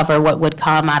fund to cover what would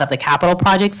come out of the capital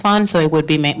projects fund, so it would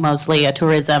be mostly a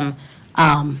tourism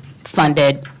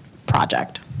funded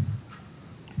project.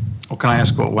 Well, can I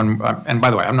ask one, and by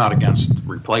the way, I'm not against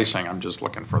replacing, I'm just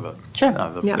looking for the, Sure.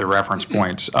 the reference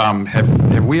points.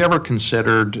 Have we ever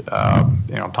considered,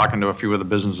 talking to a few of the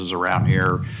businesses around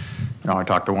here, I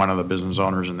talked to one of the business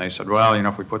owners and they said, well,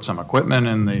 if we put some equipment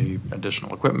in the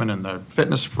additional equipment in the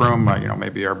fitness room,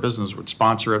 maybe our business would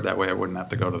sponsor it. That way I wouldn't have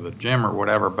to go to the gym or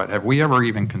whatever. But have we ever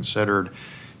even considered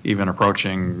even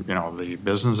approaching, the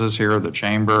businesses here, the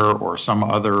chamber, or some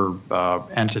other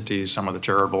entities, some of the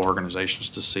charitable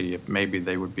organizations, to see if maybe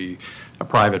they would be a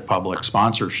private-public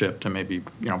sponsorship to maybe,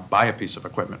 buy a piece of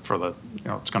equipment for the,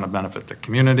 it's going to benefit the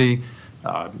community.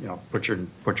 Put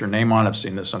your name on it. I've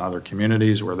seen this in other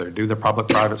communities where they do the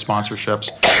public-private sponsorships.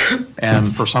 And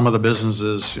for some of the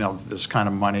businesses, this kind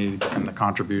of money and the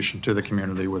contribution to the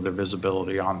community with the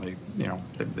visibility on the,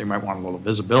 they might want a little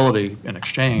visibility in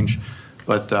exchange.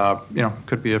 But,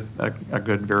 could be a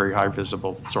good, very high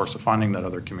visible source of funding that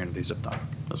other communities have done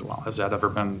as well. Has that ever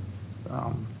been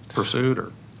pursued,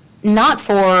 or? Not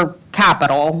for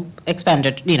capital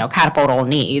expenditure, capital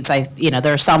needs.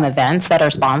 There are some events that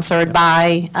are sponsored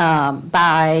by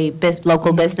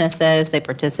local businesses. They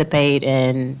participate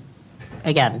in,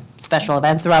 again, special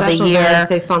events throughout the year. Events,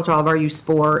 they sponsor all of our youth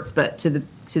sports, but to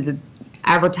the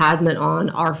advertisement on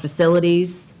our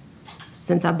facilities,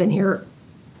 since I've been here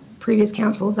previous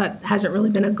councils, that hasn't really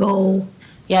been a goal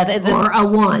Yeah, or a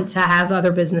want to have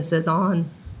other businesses on.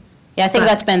 yeah, I think But-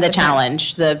 that's been the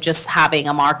challenge, the just having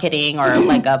a marketing or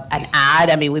like an ad.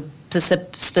 I mean, we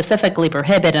specifically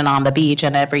prohibit it on the beach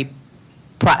and every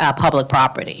public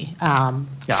property,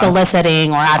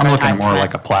 soliciting or I'm looking at advertisement. more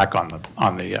like a plaque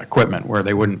on the equipment where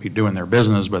they wouldn't be doing their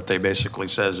business, but they basically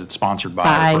says it's sponsored by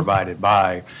By. or provided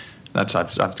by. That's,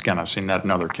 I've seen that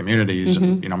in other communities,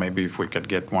 Mm-hmm. and, maybe if we could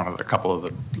get a couple of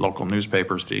the local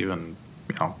newspapers to even,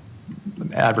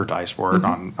 advertise for it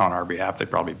Mm-hmm. on our behalf, they'd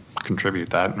probably contribute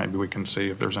that. Maybe we can see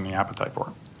if there's any appetite for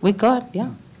it. We could,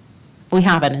 yeah. We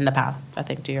haven't in the past, I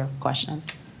think, to your question.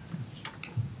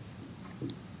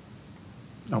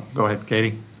 Oh, go ahead,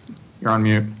 Katie. You're on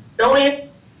mute. Don't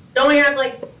we have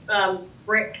like,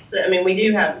 bricks? I mean, we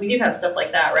do have stuff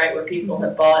like that, right, where people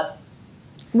have bought.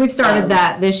 We've started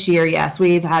that this year, yes.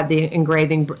 We've had the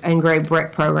engraved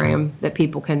brick program that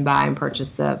people can buy and purchase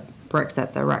the bricks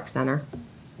at the rec center.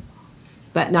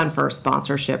 But none for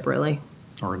sponsorship, really.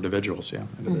 Or individuals, yeah.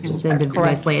 Just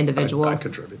mostly individuals. I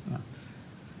contribute, yeah.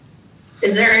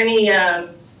 Is there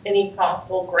any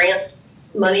possible grant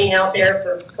money out there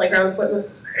for playground equipment?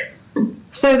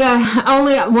 So the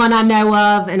only one I know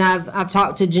of, and I've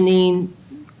talked to Janine,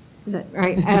 is that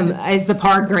right? Is the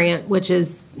PARD grant, which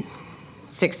is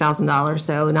 $6,000,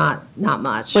 so not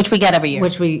much. Which we get every year.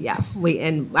 Which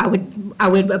and I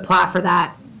would apply for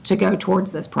that to go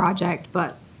towards this project,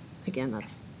 but again,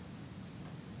 that's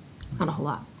not a whole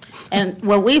lot. And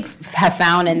what have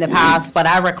found in the past, what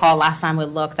I recall last time we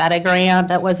looked at a grant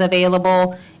that was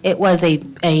available, it was a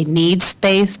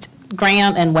needs-based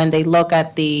grant, and when they look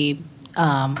at the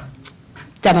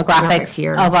demographics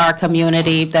here. of our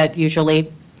community, that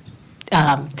usually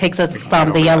takes us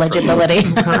from the eligibility.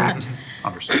 Correct.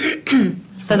 Understood.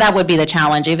 So that would be the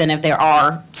challenge, even if there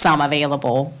are some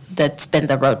available, that's been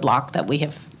the roadblock that we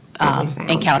have That we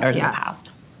found, encountered in the yes.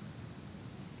 past.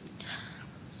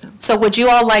 So would you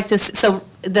all like to, so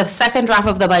the second draft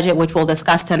of the budget, which we'll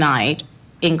discuss tonight,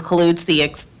 includes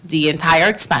the entire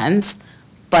expense,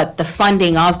 but the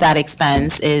funding of that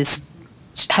expense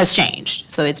has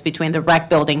changed. So it's between the rec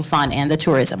building fund and the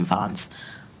tourism funds.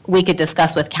 We could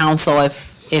discuss with council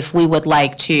if we would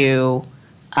like to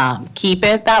keep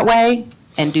it that way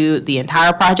and do the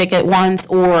entire project at once,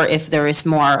 or if there is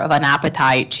more of an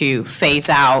appetite to phase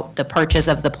out the purchase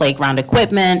of the playground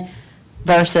equipment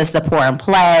versus the pour and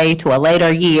play to a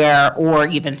later year, or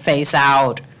even phase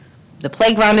out the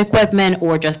playground equipment,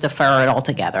 or just defer it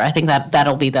altogether. I think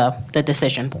that'll be the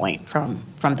decision point from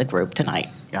the group tonight.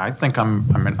 Yeah, I think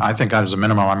I think as a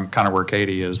minimum, I'm kind of where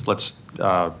Katie is. Let's,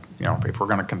 if we're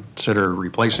going to consider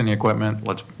replacing the equipment,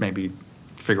 let's maybe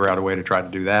figure out a way to try to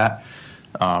do that,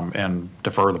 and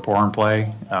defer the pour and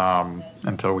play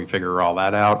until we figure all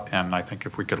that out. And I think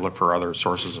if we could look for other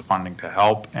sources of funding to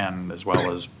help, and as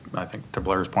well as, I think to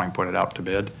Blair's point, put it out to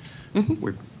bid.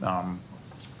 We,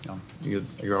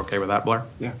 you're okay with that, Blair?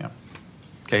 Yeah.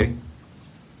 Katie?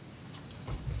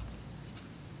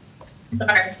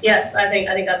 Sorry, yes, I think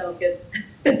that sounds good.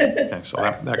 Okay, so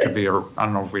that could be I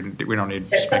don't know if we don't need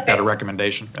to Yes, make that a okay.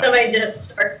 recommendation. Somebody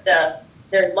just started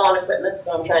their lawn equipment,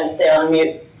 so I'm trying to stay on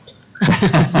mute.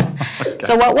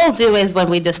 So what we'll do is when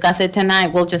we discuss it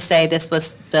tonight, we'll just say this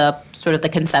was the sort of the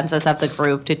consensus of the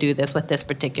group to do this with this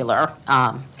particular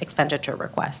expenditure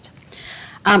request.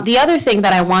 The other thing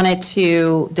that I wanted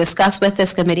to discuss with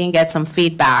this committee and get some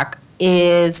feedback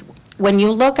is when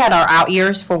you look at our out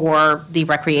years for the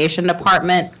recreation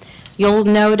department, you'll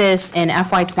notice in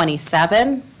FY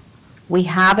 '27, we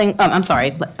having,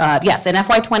 yes, in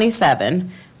FY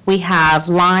 '27, we have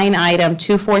line item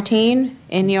 214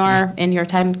 in your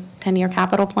 10-year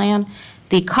capital plan,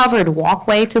 the covered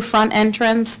walkway to front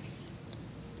entrance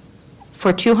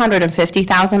for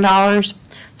 $250,000.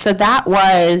 So that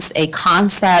was a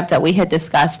concept that we had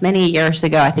discussed many years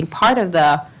ago. I think part of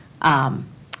the,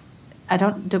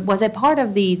 was it part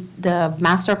of the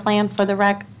master plan for the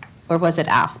rec, or was it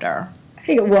after? I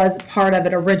think it was part of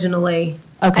it originally.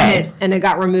 Okay. And it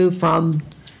got removed from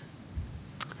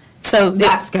So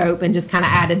that scope and just kind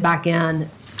of added back in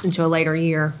into a later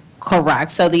year.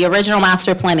 correct. So the original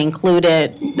master plan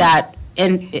included that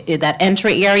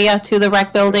entry area to the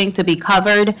rec building to be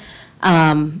covered.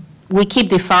 We keep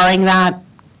deferring that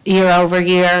year over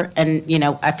year, and,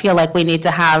 I feel like we need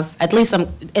to have at least some,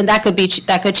 and that could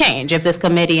change. If this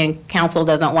committee and council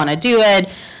doesn't want to do it,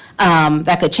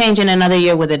 that could change in another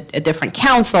year with a different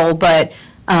council, but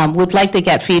would like to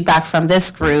get feedback from this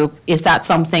group. Is that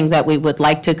something that we would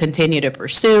like to continue to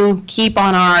pursue, keep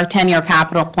on our 10-year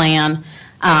capital plan?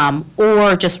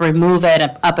 or just remove it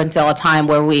up until a time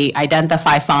where we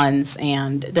identify funds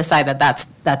and decide that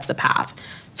that's the path.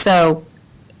 So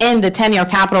in the 10-year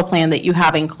capital plan that you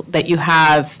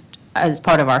have as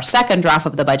part of our second draft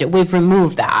of the budget, we've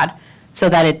removed that so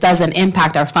that it doesn't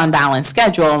impact our fund balance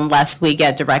schedule unless we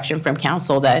get direction from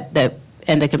council that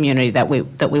and the community that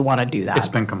we want to do that. It's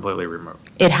been completely removed.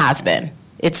 It has been.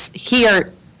 It's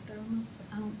here.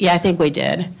 Yeah, I think we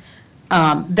did.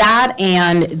 That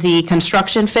and the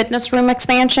construction fitness room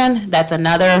expansion, that's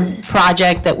another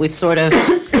project that we've sort of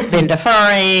been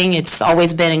deferring. It's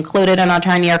always been included in our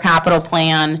 10-year capital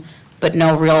plan, but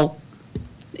no real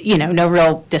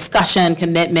discussion,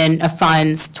 commitment of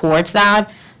funds towards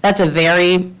that. That's a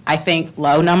very, I think,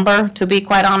 low number, to be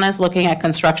quite honest, looking at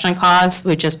construction costs.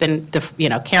 We've just been,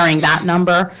 carrying that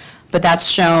number. But that's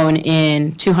shown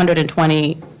in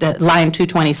 220, the line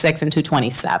 226 and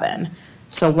 227.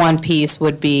 So one piece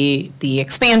would be the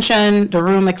expansion, the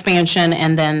room expansion,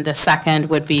 and then the second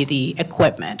would be the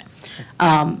equipment.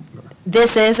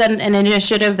 This is an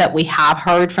initiative that we have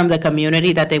heard from the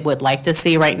community that they would like to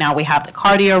see. Right now, we have the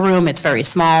cardio room. It's very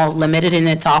small, limited in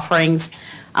its offerings.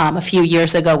 A few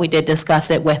years ago, we did discuss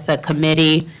it with the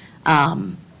committee.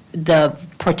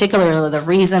 Particularly the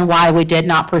reason why we did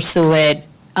not pursue it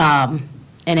in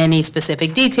any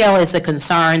specific detail is the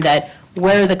concern that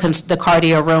where the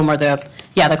cardio room or the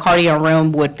cardio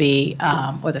room would be,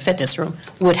 or the fitness room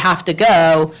would have to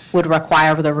go, would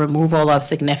require the removal of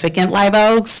significant live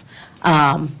oaks.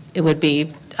 It would be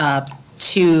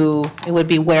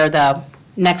where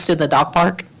next to the dog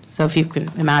park. So if you can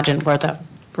imagine where the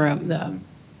room, the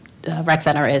rec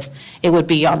center is, it would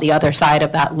be on the other side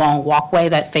of that long walkway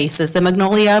that faces the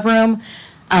Magnolia room.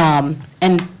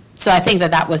 And so I think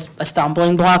that was a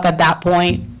stumbling block at that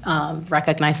point,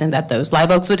 recognizing that those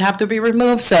live oaks would have to be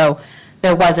removed. So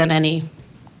there wasn't any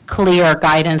clear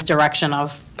guidance direction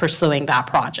of pursuing that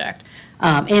project.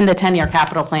 In the 10-year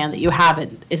capital plan that you have,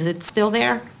 is it still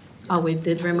there? Oh, we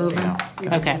did remove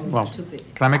it? Okay. Well,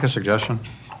 can I make a suggestion?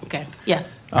 Okay,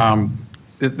 yes.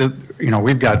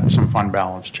 We've got some fund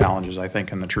balance challenges, I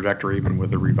think, in the trajectory, even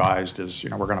with the revised, is,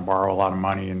 we're going to borrow a lot of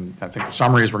money, and I think the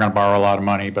summary is we're going to borrow a lot of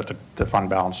money, but the fund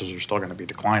balances are still going to be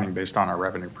declining based on our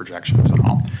revenue projections and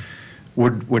all.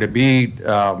 Would it be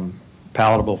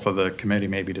palatable for the committee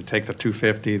maybe to take the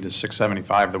 250, the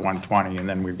 675, the 120, and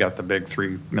then we've got the big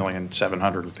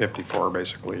 3,750,000 for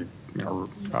basically,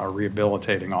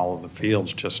 rehabilitating all of the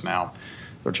fields just now,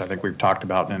 which I think we've talked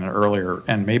about in an earlier,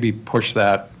 and maybe push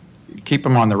that, keep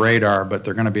them on the radar, but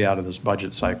they're going to be out of this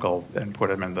budget cycle, and put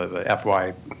them into the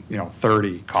FY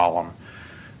 30 column,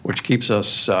 which keeps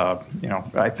us,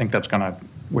 I think that's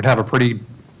would have a pretty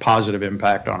positive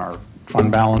impact on our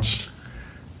fund balance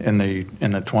in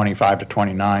the 25 to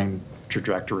 29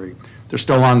 trajectory. They're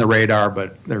still on the radar,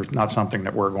 but there's not something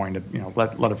that we're going to,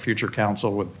 let a future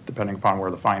council, with depending upon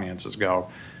where the finances go,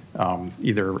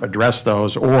 either address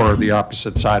those, or the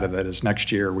opposite side of that is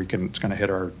next year it's going to hit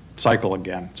our cycle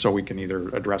again, so we can either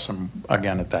address them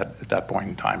again at that point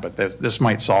in time. But this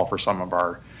might solve for some of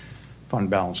our fund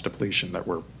balance depletion that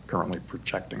we're currently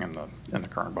projecting in the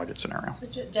current budget scenario. So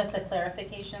just a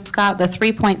clarification, Scott, the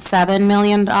 $3.7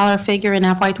 million figure in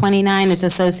FY29 is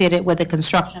associated with the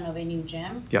construction of a new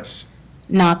gym? Yes.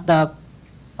 Not the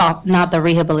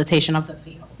rehabilitation of the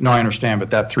fields. No, I understand,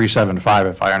 but that 375,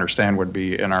 if I understand, would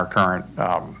be in our current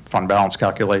fund balance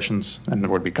calculations, and it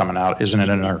would be coming out, isn't it,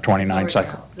 in our 29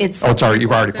 cycle? It's sorry,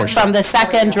 you've already pushed it. From the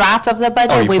second draft of the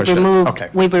budget, we've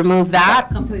removed that.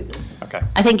 Completely. Okay.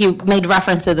 I think you made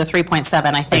reference to the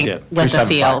 3.7, I think, did. with the 375,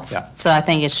 fields. yeah. So I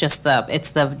think it's just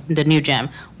the new gym.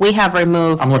 We have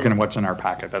removed. I'm looking at what's in our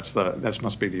packet. That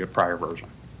must be the prior version.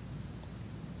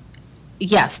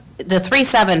 Yes, the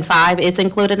 375, it's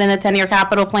included in the 10-year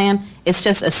capital plan. It's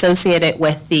just associated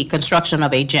with the construction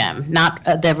of a gym, not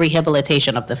the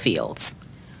rehabilitation of the fields.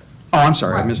 Oh, I'm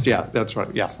sorry, I missed, that's right,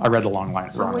 I read the wrong line.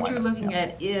 So wrong what line. you're looking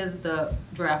at is the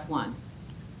draft one?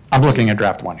 I'm looking at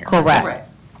draft one here. Correct.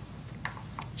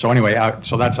 So anyway,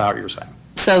 so that's out, you're saying?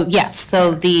 So yes,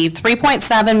 so the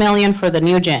 3.7 million for the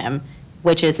new gym,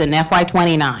 which is in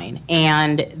FY29,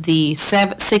 and the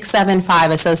 675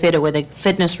 associated with the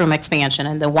fitness room expansion,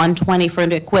 and the 120 for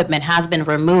the equipment has been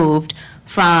removed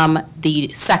from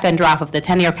the second draft of the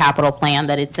 10-year capital plan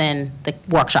that it's in the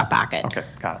workshop packet. Okay,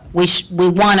 got it. We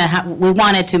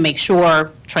wanted to make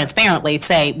sure, transparently,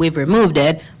 say we've removed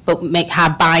it, but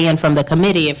have buy-in from the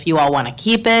committee if you all want to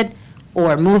keep it,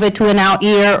 or move it to an out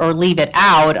year, or leave it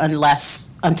out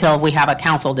until we have a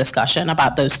council discussion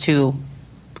about those two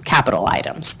capital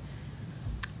items.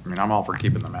 I mean, I'm all for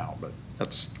keeping them out, but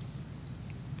that's,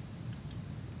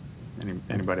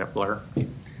 anybody up, Blair?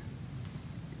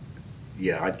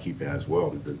 Yeah, I'd keep that as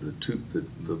well.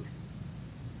 The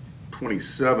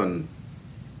 27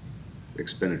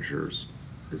 expenditures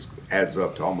adds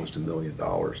up to almost $1 million.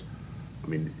 I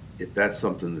mean, if that's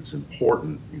something that's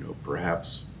important,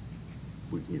 perhaps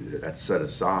that's set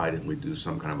aside and we do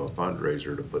some kind of a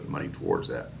fundraiser to put money towards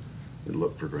that and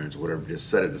look for grants or whatever. Just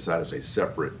set it aside as a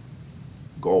separate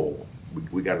goal.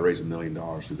 We got to raise $1 million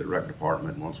through the rec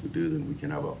department. And once we do, then we can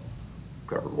have a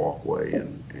covered walkway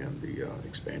and the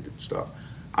expanded stuff.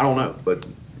 I don't know, but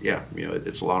yeah,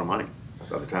 it's a lot of money.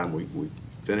 By the time we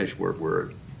finish,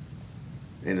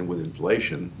 and with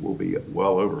inflation, we'll be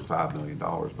well over $5 million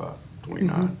by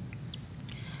 29.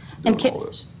 And All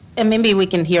this. And maybe we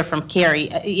can hear from Carrie,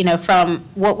 from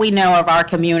what we know of our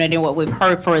community, what we've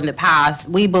heard for in the past,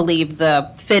 we believe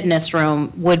the fitness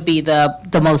room would be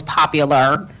the most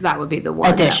popular That would be the one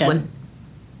that addition. would,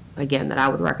 again, that I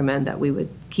would recommend that we would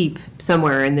keep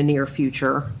somewhere in the near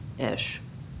future-ish,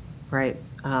 right?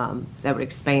 That would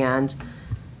expand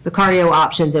the cardio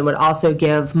options and would also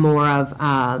give more of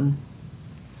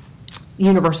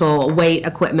universal weight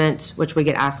equipment, which we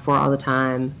get asked for all the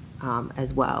time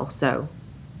as well, so.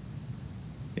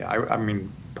 Yeah, I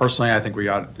mean, personally, I think we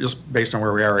ought, just based on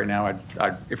where we are right now,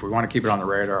 if we want to keep it on the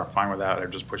radar, I'm fine with that. I'd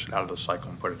just push it out of the cycle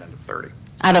and put it into 30.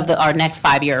 Out of our next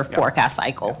 5-year forecast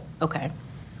cycle. Okay.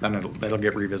 Then it'll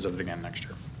get revisited again next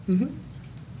year.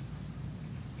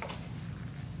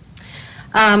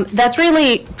 That's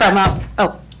really from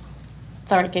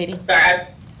sorry, Katie. Sorry,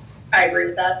 I agree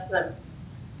with that.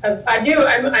 I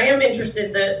am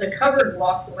interested, the covered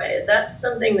walkway, is that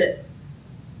something that,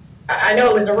 I know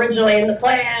it was originally in the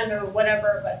plan or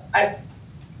whatever, but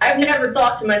I've never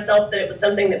thought to myself that it was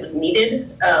something that was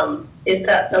needed. Is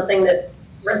that something that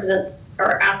residents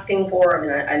are asking for? I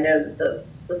mean, I know that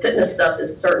the fitness stuff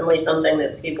is certainly something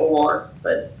that people want,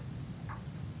 but,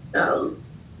 No,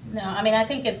 I mean, I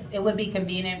think it would be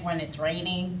convenient when it's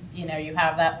raining, you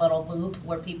have that little loop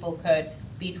where people could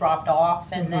be dropped off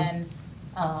and then,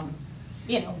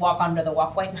 walk under the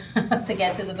walkway to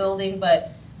get to the building,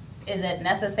 but is it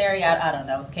necessary? I don't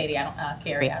know, Katie,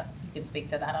 Carrie, you can speak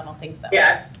to that, I don't think so.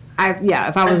 yeah.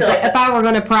 If I were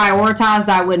gonna prioritize,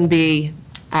 that wouldn't be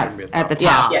at the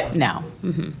top. Yeah. No.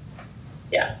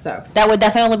 Yeah. So, That would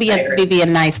definitely I agree. be a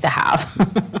nice to have,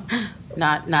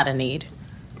 not a need.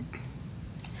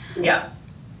 Yeah.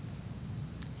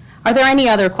 Are there any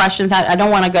other questions? I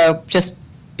don't want to go just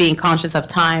being conscious of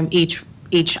time, each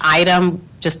item,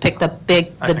 just pick the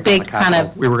big I think on the kind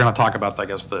capital, of. we were going to talk about, I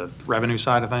guess, the revenue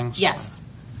side of things. Yes.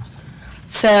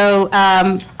 So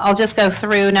I'll just go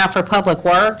through now for Public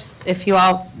Works, if you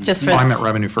all, just for. No, I meant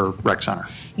revenue for rec center.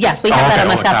 Yes, we Oh, have that okay, on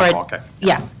a oh, the capital, separate. okay.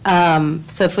 Yeah.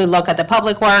 So if we look at the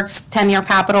Public Works 10-year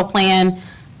capital plan,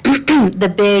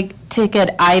 the big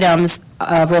ticket items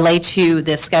relate to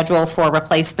the schedule for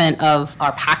replacement of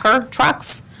our Packer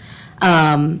trucks.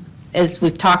 As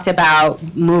we've talked about,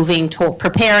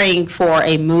 preparing for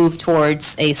a move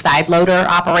towards a side loader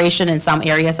operation in some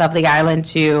areas of the island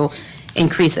to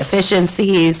increase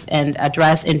efficiencies and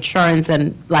address insurance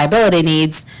and liability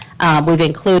needs. We've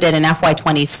included in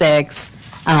FY26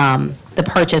 the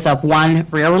purchase of one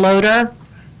rear loader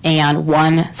and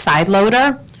one side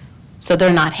loader. So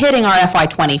they're not hitting our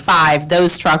FY25.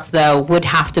 Those trucks, though, would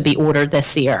have to be ordered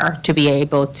this year to be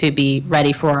able to be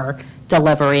ready for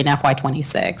delivery in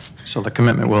FY26. So the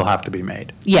commitment will have to be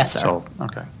made. Yes, sir. So,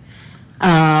 okay.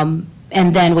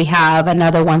 And then we have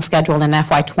another one scheduled in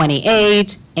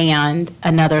FY28 and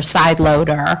another side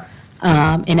loader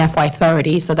in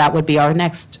FY30. So that would be our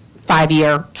next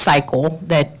 5-year cycle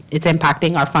that is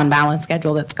impacting our fund balance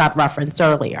schedule that Scott referenced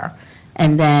earlier.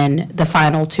 And then the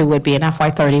final two would be in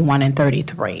FY31 and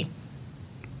 33.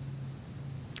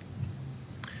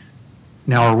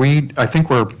 Now, I think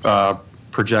we're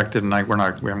projected, and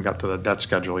we haven't got to the debt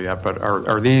schedule yet, but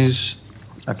are these,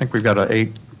 I think we've got a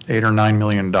 $8 or $9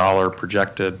 million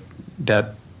projected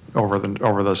debt over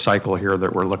the cycle here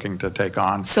that we're looking to take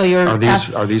on. So are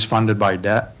these funded by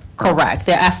debt? Correct.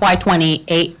 The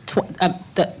FY28,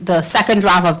 the second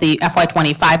draft of the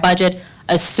FY25 budget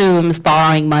assumes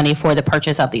borrowing money for the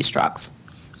purchase of these trucks.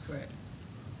 That's correct.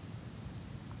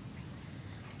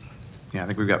 Yeah, I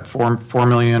think we've got 4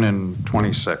 million and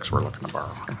 26 we're looking to borrow.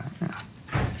 Yeah.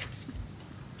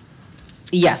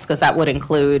 Yes, because that would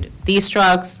include these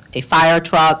trucks, a fire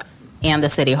truck, and the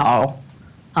city hall,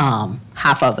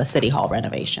 half of a city hall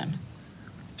renovation.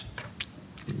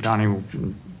 Donnie,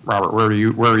 Robert,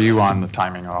 where are you on the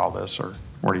timing of all this, or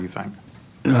what do you think?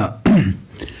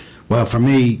 Well, for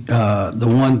me, the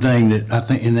one thing that I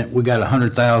think, in that we got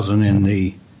 100,000 in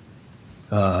the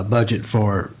budget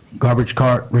for garbage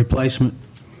cart replacement.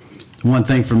 One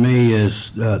thing for me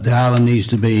is the island needs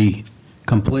to be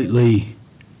completely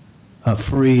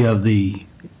free of the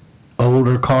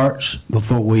older carts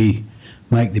before we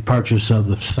make the purchase of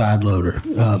the side loader,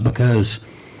 because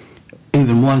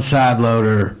even one side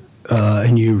loader,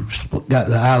 and got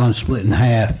the island split in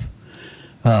half,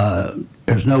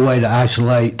 there's no way to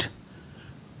isolate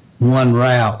one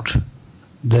route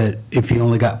that if you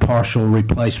only got partial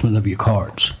replacement of your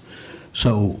carts.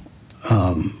 So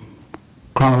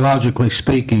chronologically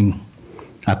speaking,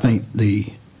 I think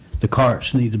the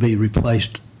carts need to be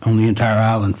replaced on the entire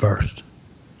island first.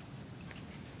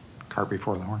 Cart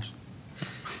before the horse.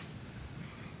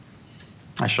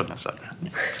 I shouldn't have said that.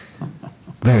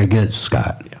 Very good,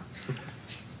 Scott. Yeah.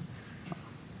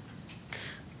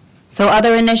 So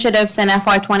other initiatives in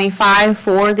FY '25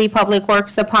 for the Public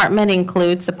Works Department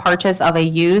includes the purchase of a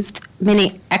used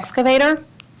mini excavator,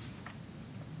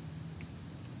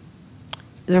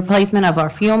 the replacement of our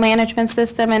fuel management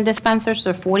system and dispensers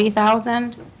for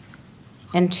 $40,000,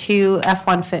 and two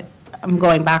F-150, I'm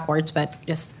going backwards, but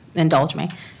just indulge me.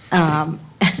 And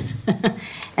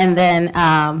then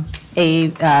a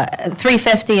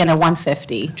 350 and a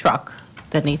 150 truck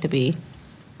that need to be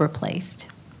replaced.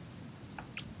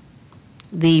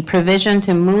 The provision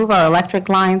to move our electric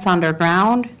lines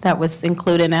underground that was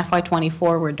included in FY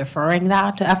 '24, we're deferring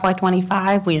that to FY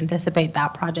 '25. We anticipate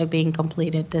that project being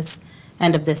completed this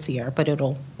end of this year, but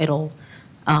it'll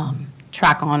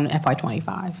track on FY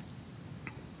 '25.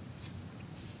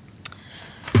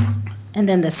 And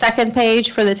then the second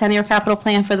page for the 10-year capital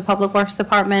plan for the Public Works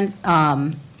Department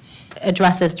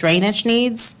addresses drainage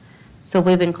needs. So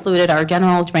we've included our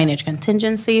general drainage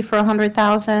contingency for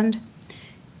 $100,000.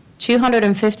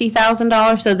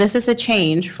 $250,000, so this is a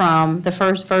change from the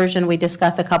first version we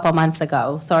discussed a couple months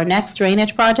ago. So our next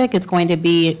drainage project is going to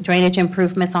be drainage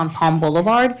improvements on Palm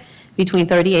Boulevard between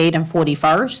 38 and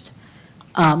 41st.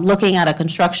 Looking at a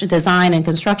construction design and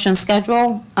construction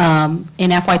schedule, in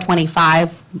FY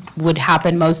 '25 would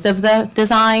happen most of the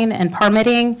design and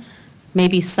permitting,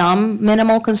 maybe some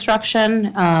minimal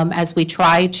construction as we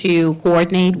try to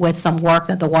coordinate with some work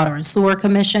that the Water and Sewer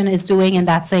Commission is doing in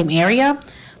that same area.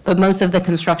 But most of the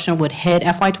construction would hit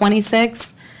FY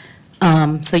 '26.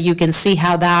 So you can see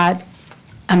how that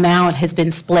amount has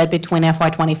been split between FY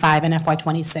 '25 and FY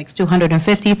 '26,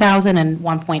 $250,000 and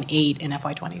 $1.8 in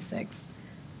FY '26.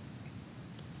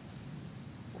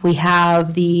 We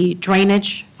have the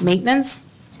drainage maintenance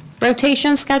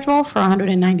rotation schedule for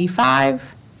 $195.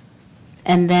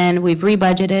 And then we've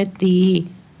rebudgeted the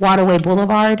Waterway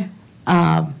Boulevard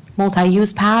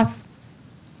multi-use path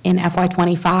in FY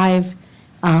 '25.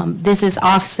 This is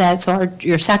offset, so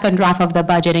your second draft of the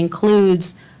budget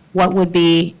includes what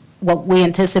we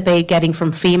anticipate getting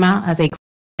from FEMA as a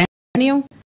revenue.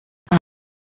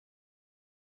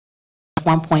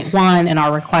 1.1, and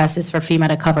our request is for FEMA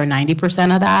to cover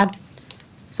 90% of that.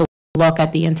 So look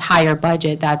at the entire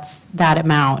budget, that's that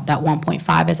amount, that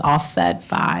 1.5 is offset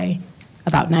by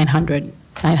about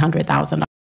 $900,000.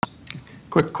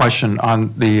 Quick question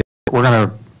on the, we're going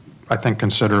to, I think,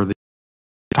 consider the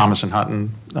Thomas and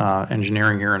Hutton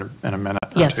engineering here in a minute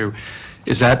or Yes. two.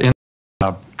 Is that in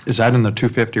the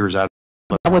 250 or is that?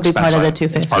 That would be part of the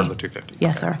 250. It's part of the 250.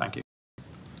 Yes, Okay, sir. Thank you.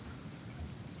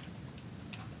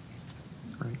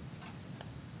 Great.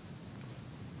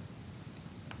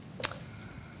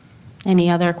 Any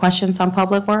other questions on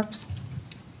Public Works?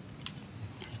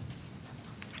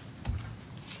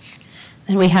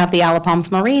 Then we have the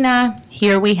Alapalms Marina.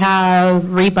 Here we have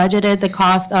rebudgeted the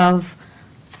cost of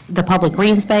the public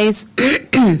green space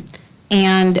and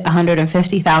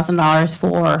 $150,000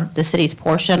 for the city's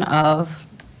portion of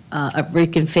a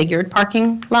reconfigured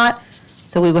parking lot.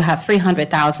 So we would have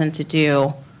 $300,000 to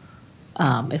do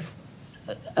if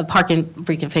a parking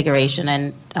reconfiguration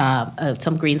and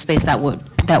some green space that would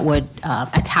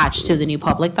attach to the new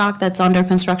public dock that's under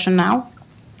construction now.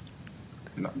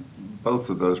 Both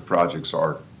of those projects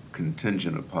are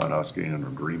contingent upon us getting an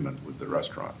agreement with the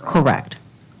restaurant, right? Correct.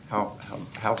 How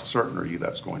certain are you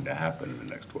that's going to happen in the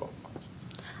next 12 months?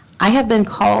 I have been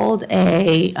called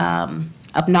a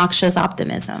obnoxious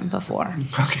optimism before.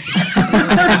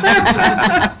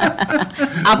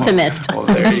 Optimist. Well,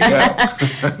 there you go.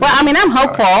 Well, I mean, I'm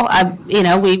hopeful.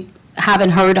 We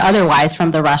haven't heard otherwise from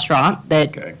the restaurant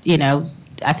that, Okay.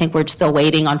 I think we're still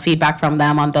waiting on feedback from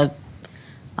them on the,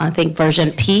 I think,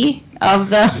 version P of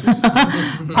the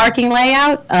parking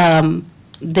layout.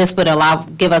 This would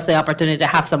give us the opportunity to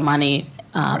have some money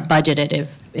budgeted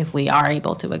if we are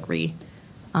able to agree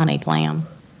on a plan.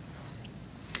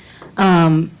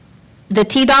 The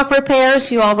T-Dock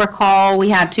repairs, you all recall, we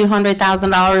had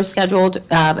 $200,000 scheduled,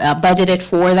 budgeted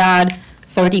for that.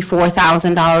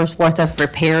 $34,000 worth of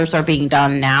repairs are being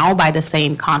done now by the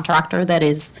same contractor that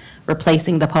is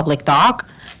replacing the public dock.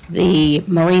 The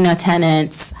marina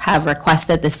tenants have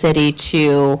requested the city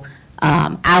to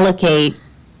allocate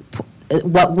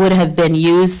what would have been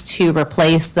used to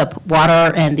replace the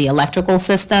water and the electrical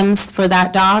systems for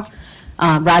that dock.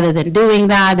 Rather than doing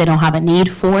that, they don't have a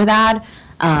need for that.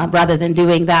 Rather than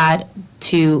doing that,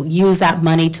 to use that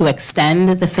money to extend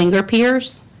the finger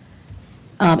piers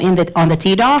on the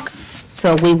T-dock.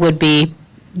 So we would be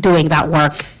doing that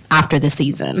work after the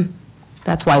season.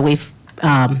 That's why we've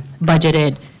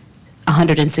budgeted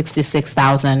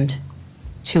 $166,000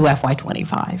 to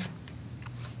FY25.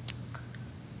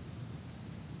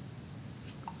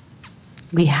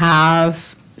 We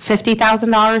have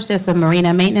 $50,000 just a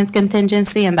marina maintenance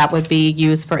contingency, and that would be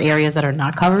used for areas that are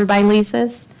not covered by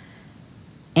leases,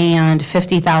 and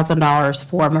 $50,000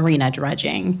 for marina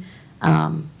dredging.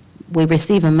 We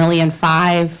received $1.5 million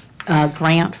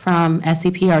grant from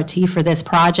SCPRT for this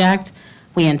project.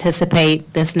 We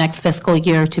anticipate this next fiscal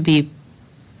year to be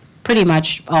pretty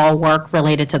much all work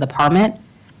related to the permit,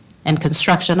 and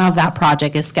construction of that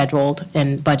project is scheduled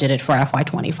and budgeted for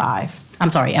FY25. I'm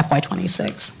sorry,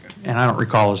 FY26. And I don't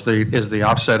recall, is the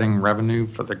offsetting revenue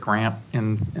for the grant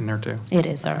in there too? It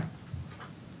is, sir.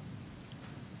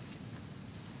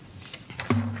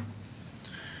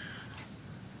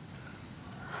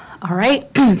 All right,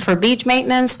 for beach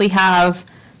maintenance, we have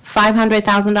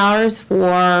 $500,000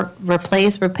 for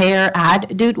replace, repair,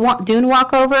 add dune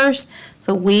walkovers.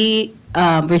 So we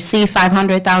received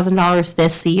 $500,000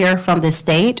 this year from the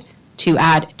state to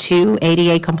add 2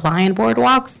 ADA compliant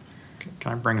boardwalks.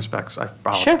 Can I bring us back?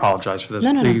 I Sure. apologize for this.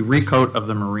 No. The recoat of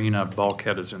the marina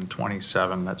bulkhead is in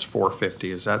 27, that's 450.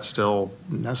 Is that still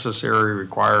necessary,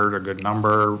 required, a good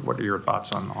number? What are your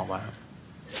thoughts on all that?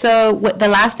 So the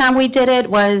last time we did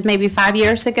it was maybe 5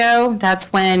 years ago.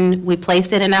 That's when we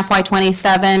placed it in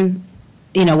FY27.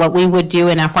 You know, what we would do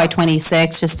in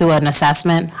FY26, just do an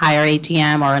assessment, hire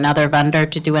ATM or another vendor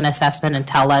to do an assessment and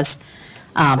tell us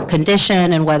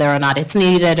condition and whether or not it's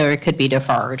needed or it could be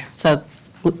deferred. So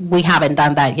we haven't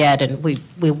done that yet, and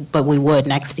but we would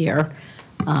next year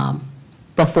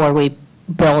before we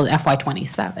build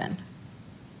FY27.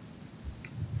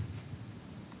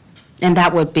 And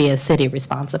that would be a city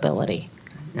responsibility.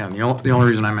 Yeah, and the only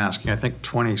reason I'm asking, I think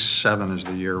 27 is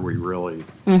the year we really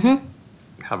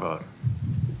have a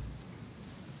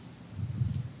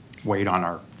weight on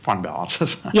our fund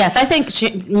balances. Yes, I think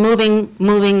moving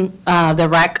the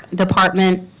rec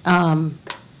department,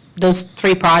 those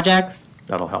 3 projects.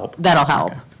 That'll help. That'll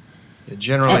help. Yeah,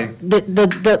 generally,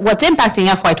 What's impacting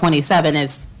FY27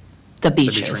 is the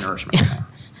beaches. The beach renourishment.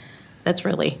 That's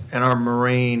really. and our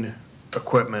marine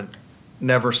equipment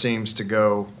never seems to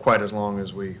go quite as long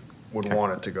as we would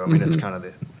want it to go. I mean, it's kind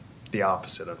of the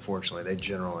opposite, unfortunately. They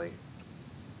generally,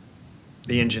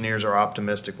 the engineers are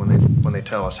optimistic when they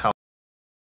tell us how.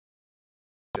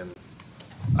 And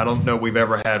I don't know we've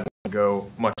ever had one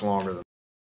go much longer than.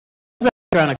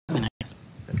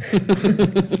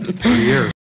 3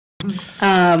 years.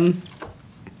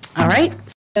 All right,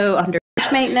 so under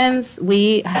beach maintenance,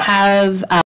 we have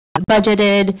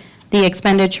budgeted the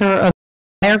expenditure of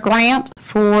their grant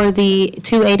for the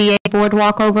 2 ADA board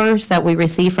walkovers that we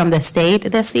received from the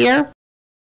state this year.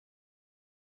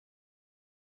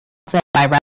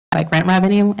 By grant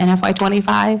revenue in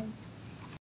FY25.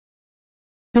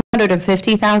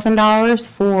 $250,000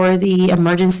 for the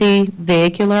emergency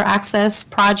vehicular access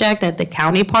project at the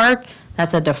county park.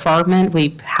 That's a deferment.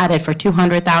 We had it for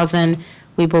 $200,000.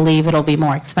 We believe it'll be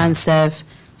more expensive,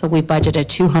 so we budgeted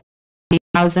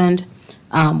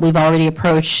 $250,000. We've already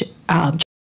approached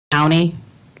county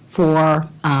for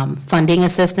funding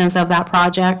assistance of that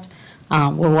project.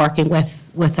 We're working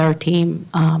with our team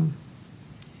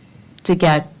to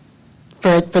get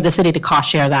for the city to cost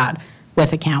share that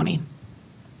with the county.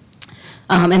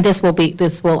 And this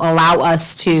will allow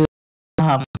us to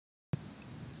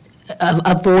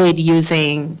avoid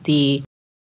using the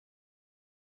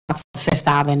Fifth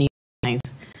Avenue,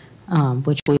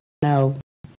 which we know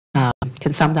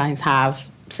can sometimes have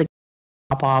significant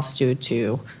drop-offs due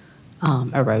to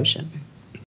erosion.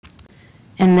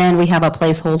 And then we have a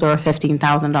placeholder of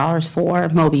 $15,000 for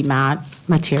Moby mat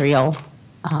material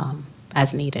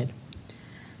as needed.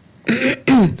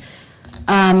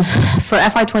 For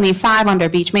FY25, under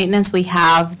beach maintenance, we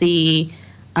have the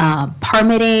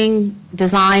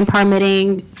design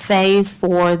permitting phase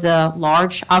for the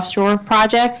large offshore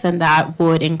projects, and that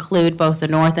would include both the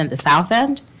north and the south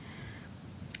end.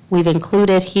 We've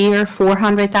included here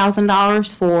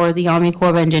 $400,000 for the Army Corps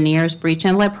of Engineers breach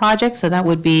inlet project, so that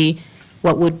would be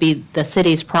what would be the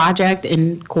city's project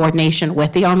in coordination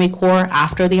with the Army Corps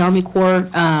after the Army Corps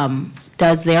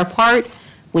does their part.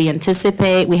 We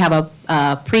anticipate, we have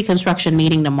a pre-construction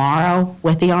meeting tomorrow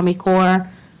with the Army Corps.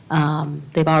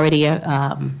 They've already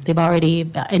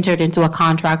entered into a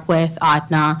contract with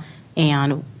ATNA,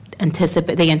 and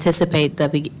they anticipate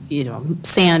the,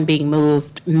 sand being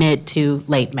moved mid to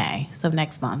late May, so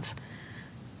next month.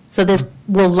 So this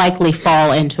will likely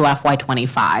fall into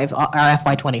FY25, our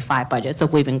FY25 budget, so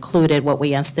if we've included what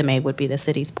we estimate would be the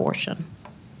city's portion.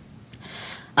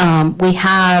 We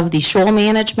have the shore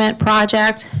management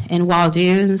project in Wild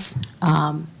Dunes.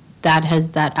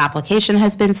 That application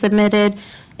has been submitted,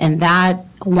 and that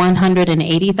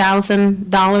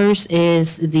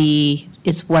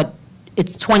 $180,000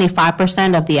 it's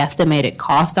 25% of the estimated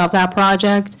cost of that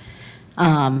project.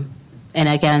 And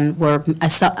again, we're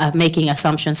making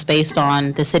assumptions based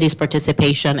on the city's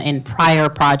participation in prior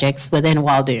projects within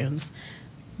Wild Dunes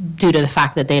due to the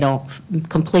fact that they don't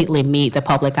completely meet the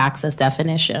public access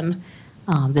definition.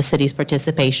 The city's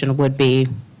participation would be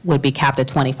capped at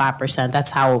 25%.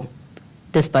 That's how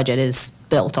this budget is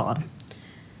built on.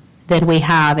 Then we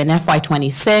have in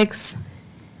FY26,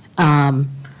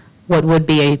 what would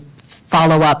be a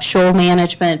follow-up shore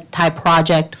management type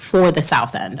project for the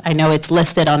south end. I know it's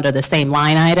listed under the same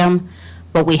line item,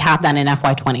 but we have that in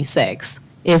FY26.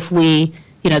 If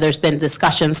there's been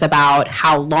discussions about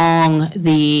how long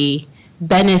the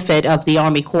benefit of the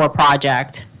Army Corps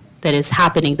project that is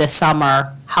happening this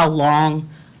summer, how long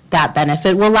that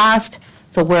benefit will last.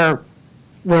 So we're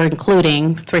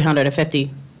including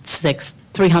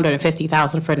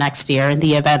 $350,000 for next year in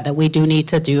the event that we do need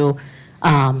to do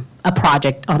a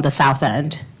project on the south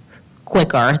end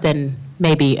quicker than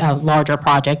maybe a larger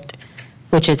project,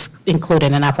 which is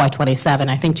included in FY27.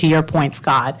 I think to your point,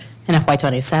 Scott, in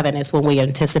FY27 is when we are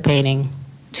anticipating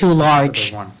two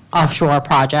large offshore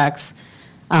projects.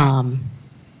 And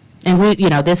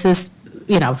this is,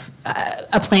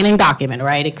 a planning document,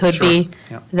 right? It could be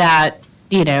that,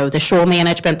 the shore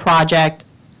management project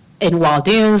in Wild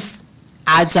Dunes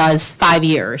adds us 5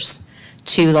 years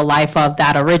to the life of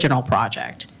that original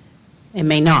project. It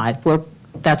may not.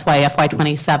 That's why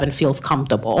FY27 feels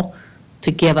comfortable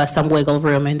to give us some wiggle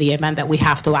room in the event that we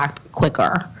have to act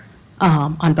quicker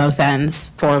on both ends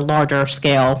for larger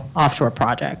scale offshore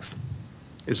projects.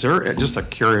 Is there, just a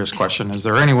curious question, is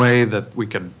there any way that we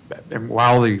could,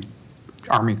 while the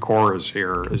Army Corps is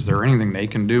here, is there anything they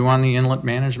can do on the inlet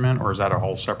management, or is that a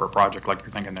whole separate project, like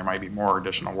you're thinking there might be more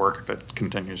additional work if it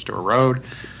continues to erode?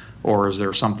 Or is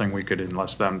there something we could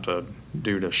enlist them to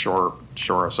do to shore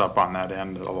us up on that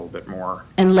end a little bit more?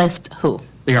 Enlist who?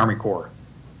 The Army Corps.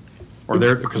 Or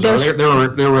they're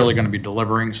really going to be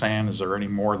delivering sand. Is there any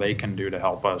more they can do to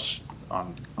help us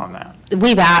on that?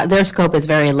 Their scope is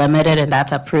very limited, and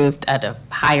that's approved at a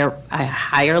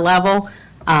higher level.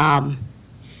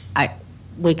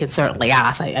 We can certainly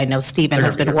ask. I know Stephen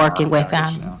has been working with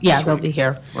them. Yeah, they'll be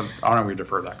here. Well, why don't we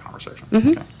defer that conversation?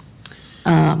 Mm-hmm. Okay.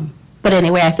 But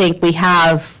anyway, I think we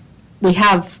have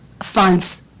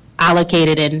funds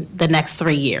allocated in the next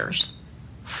 3 years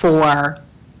for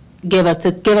give us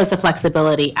the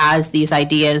flexibility as these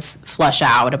ideas flush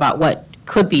out about what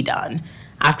could be done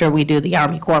after we do the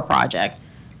Army Corps project.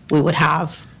 We would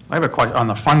have. I have a question on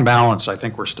the fund balance. I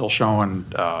think we're still showing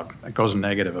it goes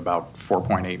negative about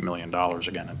 $4.8 million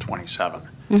again in 27.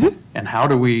 Mm-hmm. And how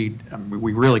do we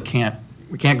really can't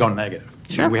go negative.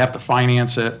 Sure. We have to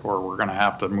finance it, or we're going to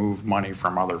have to move money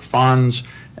from other funds,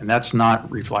 and that's not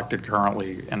reflected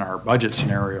currently in our budget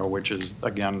scenario, which is,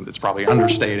 again, it's probably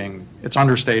understating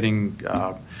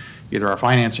either our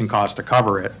financing cost to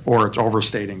cover it, or it's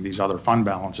overstating these other fund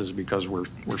balances because we're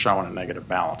showing a negative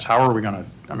balance. How are we going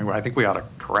to, I think we ought to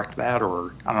correct that,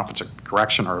 or I don't know if it's a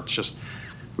correction or it's just,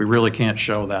 we really can't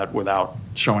show that without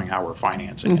showing how we're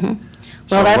financing it. Mm-hmm.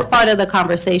 Well, that's part of the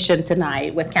conversation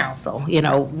tonight with council. When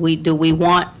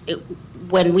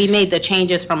we made the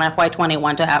changes from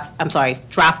FY21 to,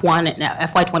 draft 1,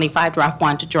 FY25, draft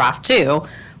 1 to draft 2,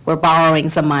 we're borrowing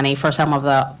some money for some of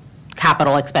the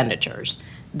capital expenditures.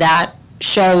 That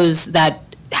has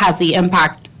the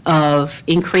impact of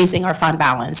increasing our fund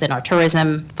balance in our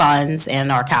tourism funds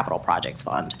and our capital projects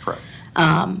fund. Correct.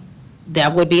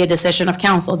 That would be a decision of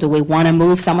council. Do we want to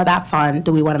move some of that fund?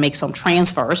 Do we want to make some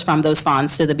transfers from those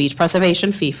funds to the beach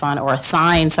preservation fee fund, or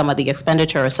assign some of the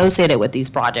expenditure associated with these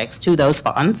projects to those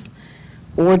funds?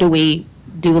 Or do we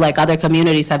do like other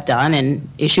communities have done and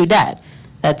issue debt?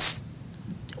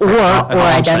 or And all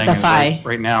I'm saying is identify.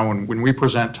 Right now, when we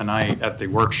present tonight at the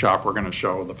workshop, we're going to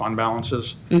show the fund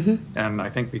balances. And I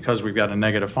think because we've got a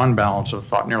negative fund balance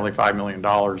of nearly $5 million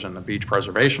in the beach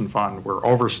preservation fund, we're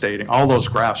overstating, all those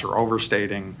graphs are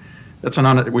overstating. We got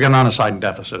an unassigned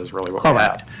deficit is really what we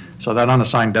Correct. had. So that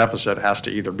unassigned deficit has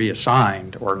to either be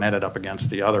assigned or netted up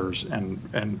against the others.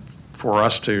 And for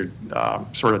us to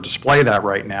sort of display that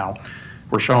right now,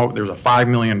 we're showing there's a $5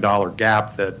 million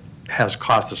gap that has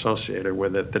costs associated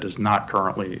with it that is not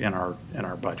currently in our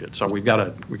budget. So we got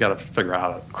to figure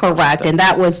out. Correct, and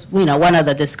that was, one of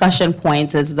the discussion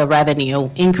points is the revenue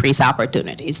increase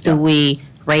opportunities. Do we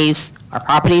raise our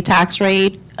property tax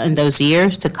rate in those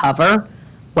years to cover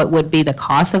what would be the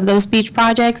cost of those beach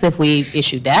projects if we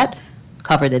issue debt,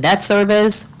 cover the debt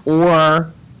service,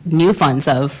 or new funds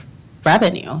of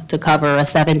revenue to cover a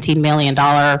 $17 million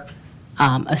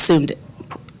assumed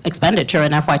expenditure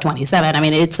in FY '27. I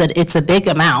mean, it's a big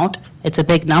amount, it's a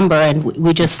big number, and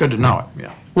we just. It's good to know it,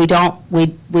 yeah.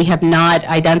 We have not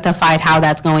identified how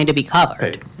that's going to be covered.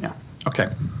 Paid, yeah, okay.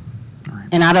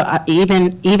 And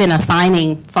even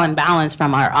assigning fund balance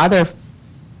from our other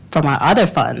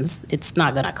funds, it's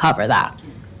not going to cover that.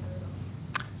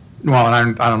 Well,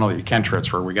 and I don't know that you can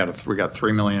transfer. We got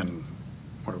 3 million,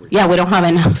 what are we? Yeah, we don't have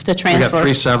enough to transfer.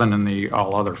 We got 3.7 in the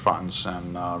all other funds,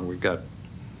 and we've got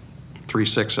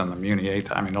 3.6 in the Muni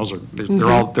 8. I mean, those are,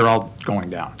 they're all going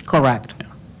down. Correct.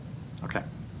 Yeah, okay.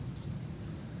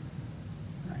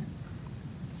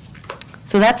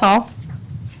 So that's all.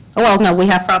 Oh, well, no, we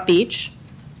have Front Beach.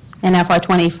 In FY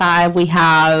 '25, we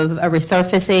have a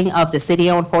resurfacing of the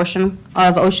city-owned portion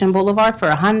of Ocean Boulevard for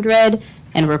 100,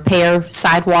 and repair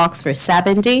sidewalks for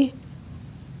 70.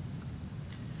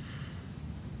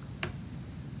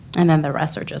 And then the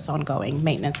rest are just ongoing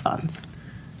maintenance funds.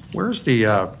 Where's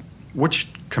which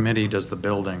committee does the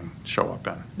building show up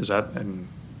in? Is that in?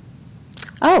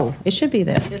 Oh, it should be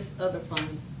this. It's other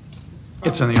funds.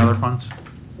 It's in the other funds?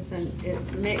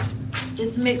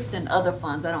 It's mixed in other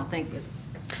funds. I don't think it's.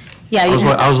 Yeah.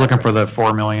 I was looking for the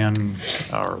 4 million,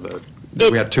 or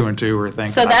we had 2 and 2 or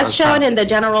things. So that's shown in the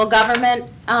general government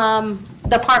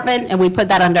department, and we put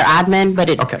that under admin, but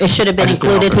it should have been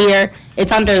included here.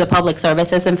 It's under the public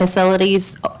services and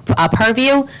facilities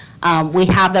purview. We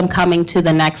have them coming to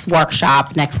the next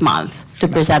workshop next month to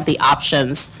present the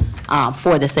options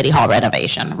for the city hall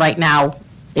renovation. Right now,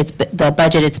 the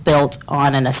budget is built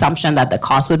on an assumption that the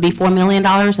cost would be $4 million,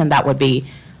 and that would be,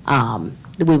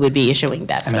 we would be issuing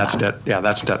debt for And that's that. debt,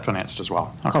 that's debt financed as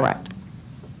well. Okay. Correct.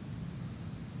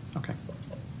 Okay.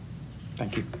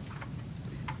 Thank you.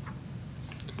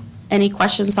 Any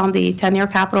questions on the 10-year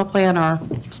capital plan or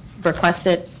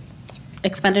requested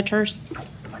expenditures?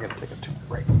 I got to take a 2-minute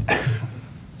break.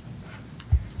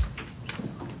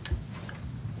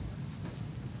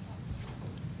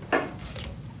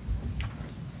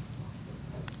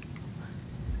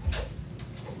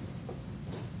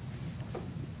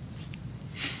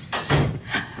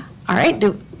 All right,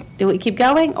 do we keep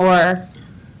going, or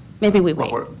maybe we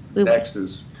wait? Next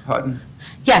is Hutton.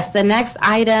 Yes, the next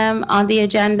item on the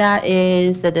agenda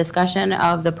is the discussion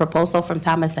of the proposal from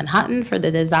Thomas and Hutton for the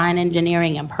design,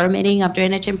 engineering, and permitting of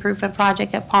drainage improvement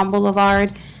project at Palm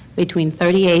Boulevard between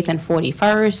 38th and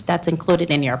 41st. That's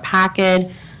included in your packet.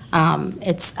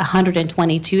 It's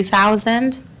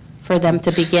 $122,000 for them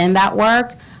to begin that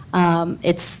work.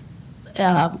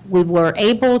 We were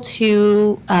able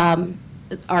to,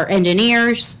 our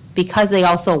engineers, because they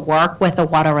also work with the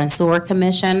Water and Sewer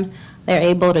Commission, they're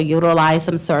able to utilize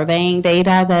some surveying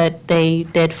data that they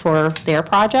did for their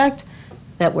project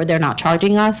they're not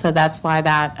charging us, so that's why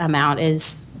that amount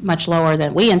is much lower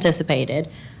than we anticipated.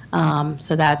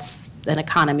 So that's an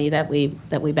economy that we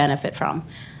benefit from.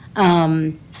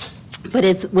 But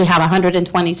we have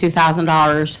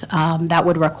 $122,000 that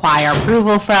would require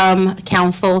approval from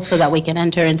council so that we can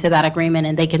enter into that agreement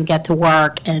and they can get to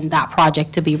work and that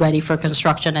project to be ready for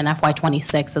construction in FY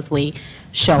 '26 as we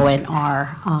show in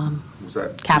our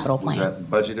capital plan. Was that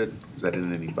budgeted? Is that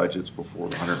in any budgets before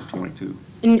the 122?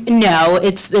 No,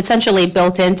 it's essentially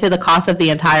built into the cost of the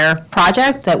entire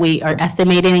project that we are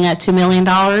estimating at $2 million.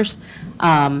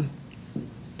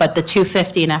 But the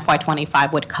 $250 in FY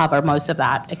 '25 would cover most of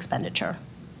that expenditure.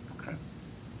 Okay.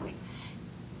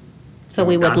 So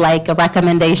we would like a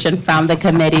recommendation from the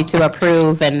committee to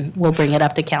approve, and we'll bring it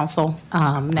up to council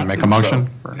next month. Make a motion?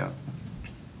 Yeah.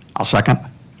 I'll second.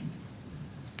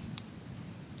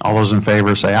 All those in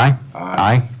favor say aye.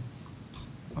 Aye.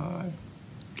 Aye.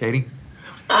 Katie?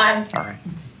 Aye. All right.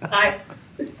 Aye.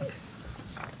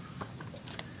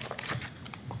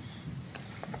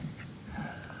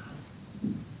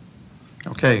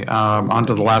 Okay, on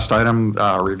to the last item,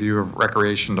 review of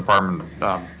Recreation Department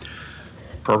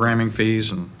programming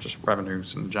fees and just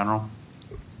revenues in general.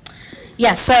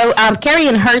 Yes, so Carrie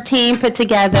and her team put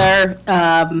together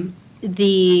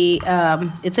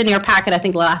it's in your packet, I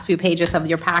think the last few pages of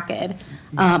your packet,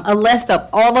 a list of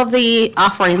all of the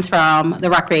offerings from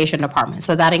the Recreation Department.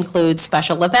 So that includes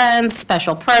special events,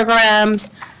 special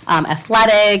programs,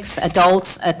 athletics,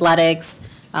 adults athletics,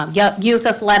 youth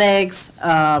athletics,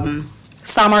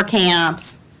 summer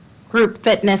camps, group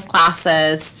fitness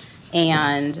classes,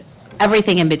 and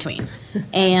everything in between.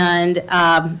 And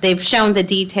they've shown the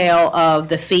detail of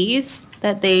the fees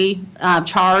that they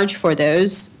charge for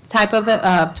those type of,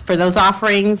 for those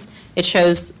offerings. It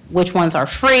shows which ones are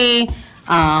free,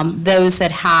 those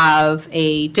that have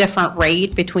a different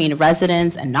rate between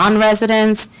residents and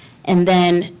non-residents. And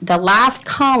then the last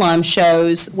column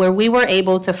shows where we were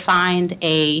able to find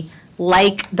a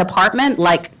like department,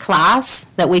 like class,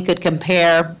 that we could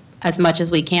compare as much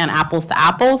as we can, apples to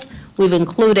apples. We've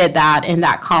included that in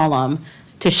that column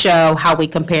to show how we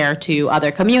compare to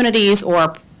other communities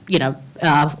or,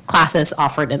 classes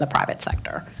offered in the private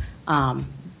sector.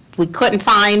 We couldn't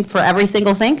find for every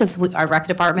single thing because our rec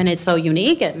department is so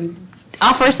unique and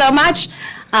offers so much.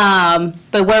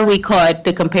 But where we could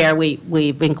to compare,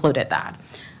 we've included that.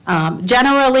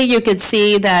 Generally, you could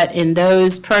see that in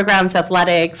those programs,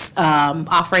 athletics,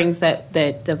 offerings that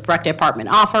the rec department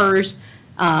offers,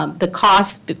 the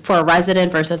cost for a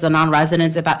resident versus a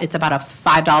non-resident, it's about a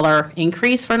 $5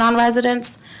 increase for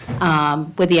non-residents,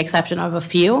 with the exception of a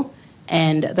few.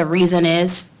 And the reason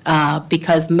is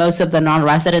because most of the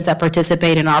non-residents that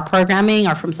participate in our programming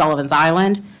are from Sullivan's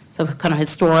Island, so we've kind of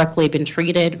historically been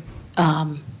treated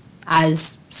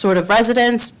as sort of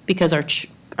residents because our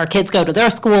kids go to their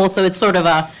school, so it's sort of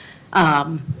a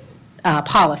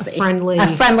policy. A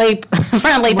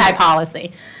friendly type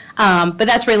policy. But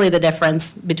that's really the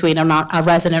difference between a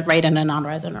resident rate and a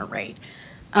non-resident rate.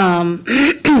 Are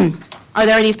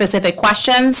there any specific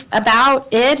questions about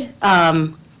it?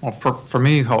 Well, for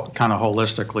me, kind of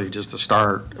holistically, just to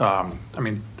start,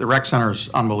 the rec center's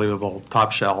unbelievable,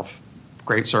 top shelf,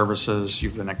 great services.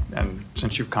 And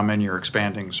since you've come in, you're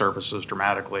expanding services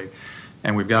dramatically.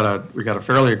 And we've got a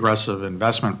fairly aggressive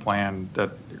investment plan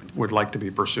that would like to be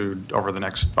pursued over the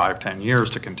next 5-10 years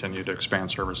to continue to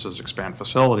expand services, expand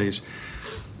facilities.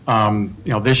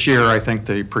 This year, I think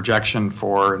the projection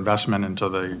for investment and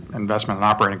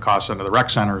operating costs into the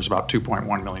rec center is about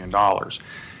 $2.1 million.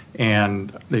 And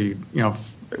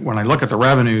when I look at the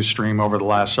revenue stream over the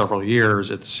last several years,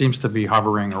 it seems to be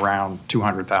hovering around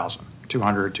 200,000.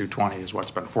 200, 220 is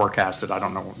what's been forecasted. I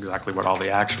don't know exactly what all the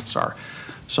actuals are.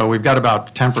 So we've got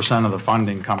about 10% of the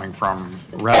funding coming from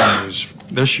revenues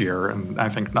this year, and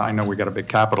I know we got a big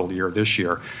capital year this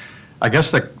year. I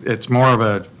guess that it's more of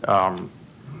a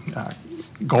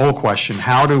goal question.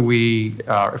 How do we,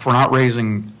 if we're not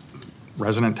raising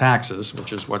resident taxes,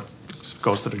 which is what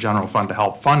goes to the general fund to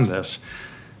help fund this,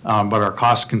 but our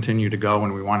costs continue to go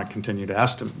and we want to continue to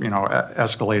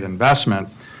escalate investment,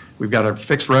 we've got a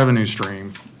fixed revenue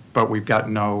stream, but we've got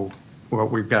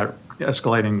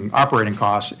escalating operating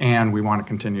costs, and we want to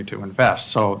continue to invest.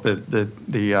 So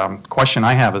the question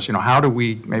I have is, how do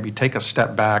we maybe take a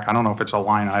step back? I don't know if it's a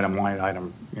line item,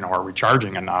 are we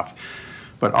charging enough?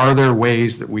 But are there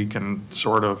ways that we can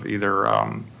sort of either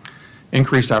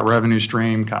increase that revenue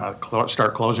stream, kind of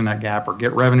start closing that gap, or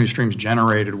get revenue streams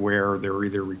generated where they're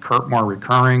either more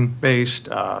recurring based,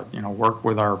 work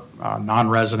with our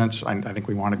non-residents. I think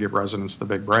we want to give residents the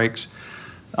big breaks.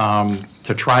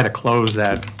 To try to close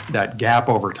that gap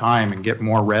over time and get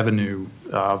more revenue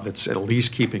that's at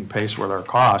least keeping pace with our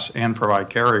costs and provide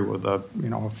Carrie with a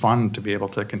fund to be able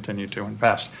to continue to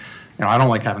invest. I don't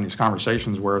like having these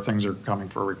conversations where things are coming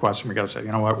for requests and we got to say,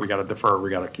 we got to defer,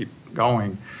 we got to keep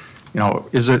going.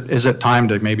 Is it time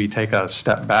to maybe take a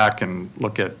step back and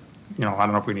look at, I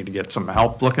don't know if we need to get some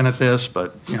help looking at this,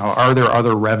 but are there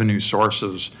other revenue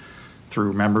sources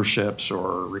through memberships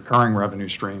or recurring revenue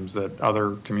streams that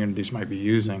other communities might be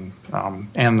using?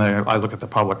 I look at the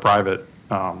public-private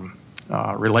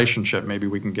relationship, maybe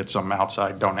we can get some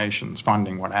outside donations,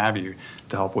 funding, what have you,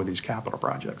 to help with these capital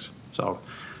projects. So,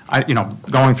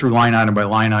 going through line item by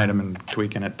line item and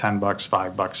tweaking it $10,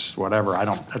 $5, whatever,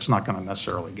 that's not going to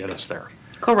necessarily get us there.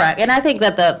 Correct. And I think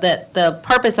that the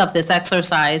purpose of this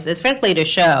exercise is frankly to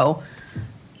show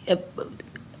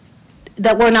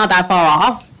that we're not that far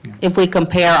off. If we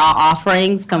compare our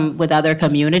offerings with other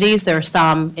communities, there's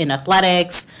some in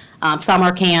athletics,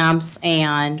 summer camps,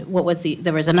 and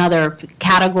there was another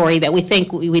category that we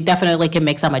think we definitely can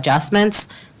make some adjustments.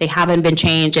 They haven't been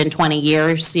changed in 20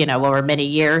 years, over many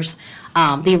years.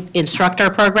 The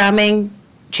instructor programming,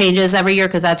 changes every year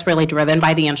because that's really driven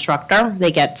by the instructor.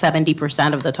 They get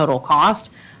 70% of the total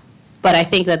cost. But I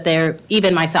think that they're,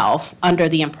 even myself, under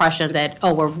the impression that,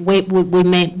 oh, we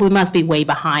must be way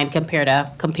behind compared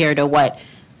to what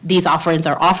these offerings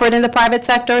are offered in the private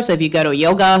sector. So if you go to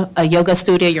a yoga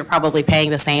studio, you're probably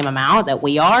paying the same amount that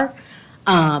we are.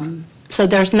 So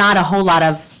there's not a whole lot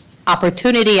of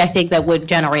opportunity, I think, that would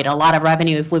generate a lot of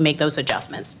revenue if we make those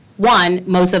adjustments. One,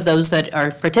 most of those that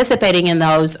are participating in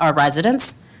those are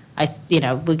residents. We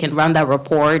can run that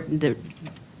report.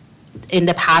 In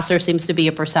the past, there seems to be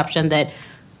a perception that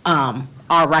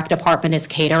our rec department is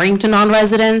catering to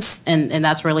non-residents, and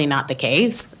that's really not the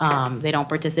case. They don't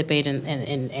participate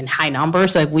in high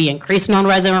numbers, so if we increase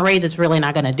non-resident rates, it's really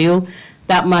not going to do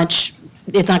that much.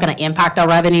 It's not going to impact our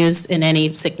revenues in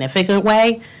any significant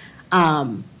way.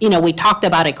 We talked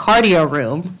about a cardio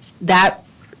room that,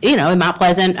 in Mount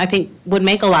Pleasant, I think would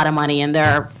make a lot of money in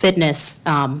their fitness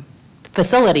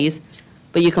facilities.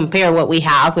 But you compare what we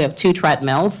have 2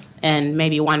 treadmills and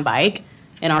maybe 1 bike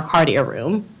in our cardio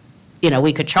room.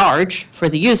 We could charge for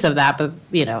the use of that, but,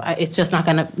 it's just not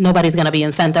gonna, nobody's gonna be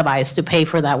incentivized to pay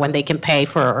for that when they can pay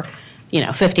for,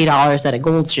 $50 at a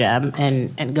Gold's Gym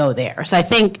and go there. So I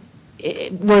think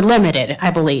we're limited,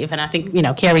 I believe, and I think,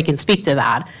 Carrie can speak to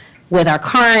that. With our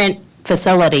current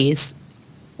facilities,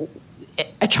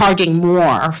 charging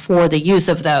more for the use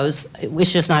of those,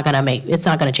 it's just not it's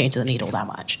not gonna change the needle that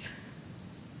much.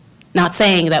 Not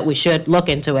saying that we should look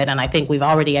into it, and I think we've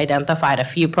already identified a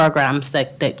few programs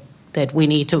that we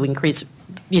need to increase,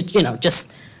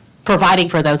 just providing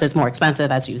for those is more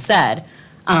expensive, as you said.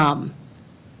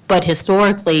 But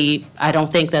historically, I don't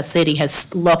think the city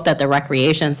has looked at the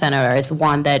recreation center as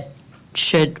one that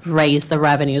should raise the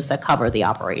revenues that cover the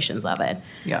operations of it.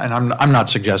 Yeah, and I'm not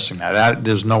suggesting that.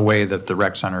 There's no way that the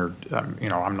rec center,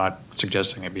 I'm not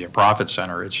suggesting it be a profit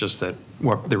center. It's just that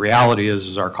what the reality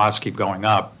is our costs keep going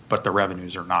up, but the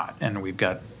revenues are not. And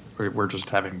we're just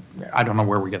having, I don't know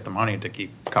where we get the money to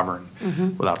keep covering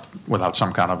without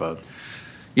some kind of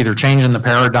either change in the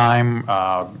paradigm,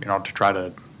 to try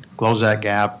to close that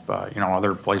gap.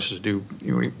 Other places do,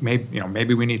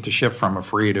 maybe we need to shift from a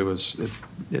free to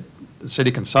the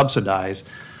city can subsidize,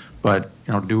 but,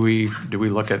 do we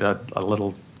look at a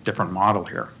little different model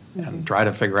here and try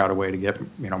to figure out a way to get,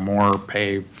 more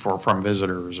pay from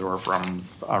visitors or from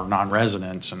our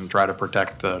non-residents and try to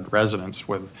protect the residents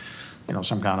with,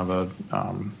 some kind of a,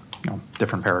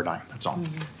 different paradigm, that's all.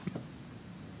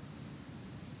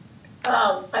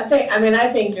 I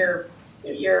think you're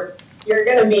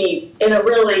gonna be in a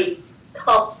really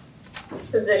tough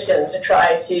position to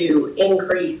try to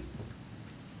increase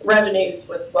revenues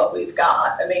with what we've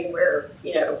got.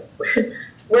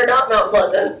 We're not Mount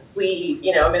Pleasant.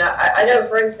 I know,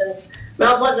 for instance,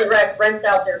 Mount Pleasant Rec rents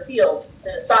out their fields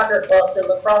to soccer clubs and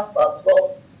lacrosse clubs.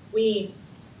 Well,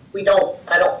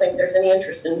 I don't think there's any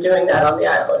interest in doing that on the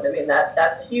island.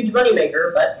 That's a huge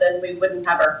moneymaker, but then we wouldn't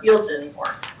have our fields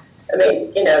anymore. The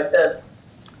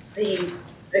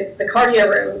cardio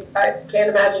room, I can't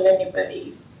imagine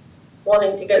anybody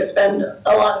wanting to go spend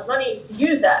a lot of money to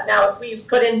use that. Now, if we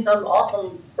put in some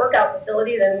awesome workout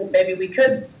facility, then maybe we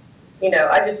could,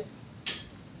 I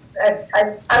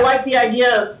like the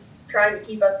idea of trying to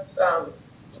keep us,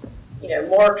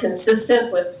 more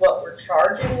consistent with what we're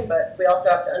charging, but we also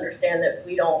have to understand that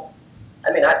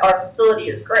our facility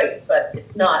is great, but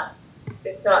it's not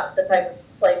the type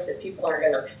of place that people are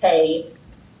going to pay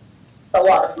a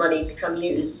lot of money to come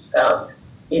use,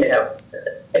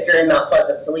 if you're in Mount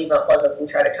Pleasant, to leave Mount Pleasant and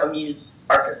try to come use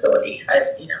our facility,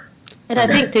 And I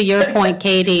think to your point,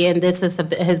 Katie, and this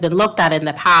has been looked at in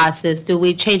the past, is do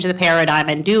we change the paradigm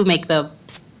and do make the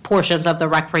portions of the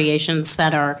recreation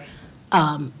center,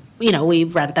 we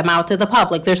rent them out to the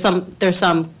public. There's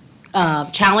some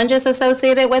challenges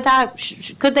associated with that.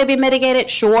 Could they be mitigated?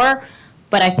 Sure.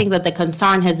 But I think that the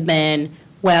concern has been,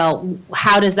 well,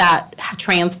 how does that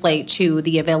translate to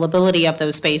the availability of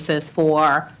those spaces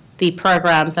for the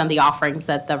programs and the offerings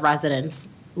that the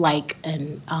residents like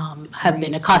and have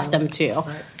been accustomed to?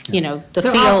 Right. The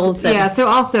fields. So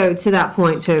also to that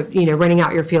point, to, renting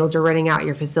out your fields or renting out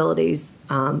your facilities,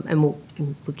 and we'll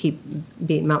keep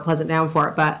beating Mount Pleasant down for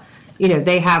it, but,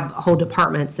 they have whole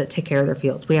departments that take care of their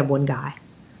fields. We have one guy.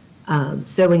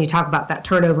 So when you talk about that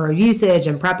turnover of usage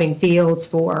and prepping fields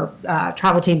for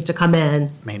travel teams to come in.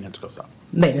 Maintenance goes up.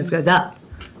 Maintenance goes up.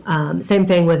 Same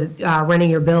thing with renting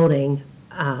your building.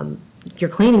 Your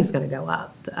cleaning's going to go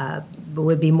up. But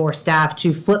would be more staff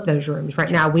to flip those rooms. Right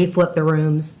now, we flip the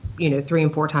rooms, 3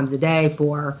 and 4 times a day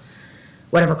for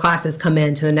whatever classes come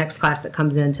in, to the next class that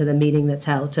comes in, to the meeting that's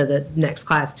held, to the next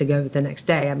class to go the next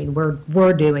day.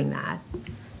 We're doing that.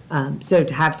 So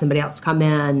to have somebody else come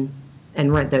in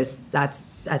and rent those, that's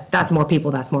more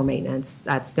people, that's more maintenance,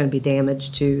 that's going to be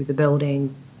damage to the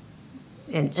building.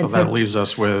 And So that leaves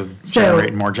us with So-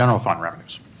 generating more general fund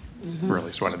revenues, really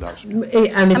is what it does. I mean,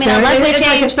 I mean, unless we it's like a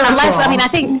change, I circle.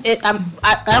 think,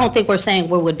 I don't think we're saying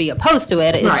we would be opposed to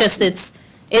it. It's Right. just, it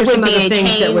There's would some be other a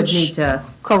things that would need change. to,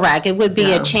 Correct. It would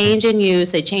be a No. change in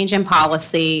use, a change in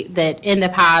policy that in the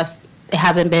past it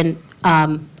hasn't been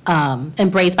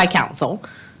embraced by council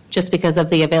just because of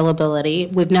the availability.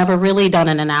 We've never really done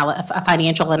a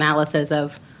financial analysis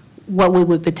of what we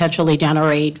would potentially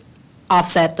generate,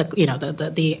 offset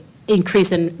the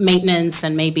increase in maintenance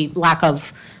and maybe lack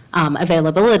of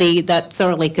availability. That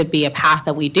certainly could be a path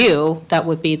that we do. That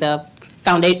would be the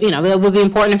foundation, it would be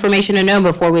important information to know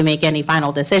before we make any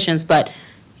final decisions, but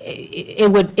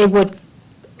it would,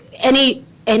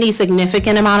 any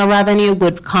significant amount of revenue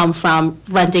would come from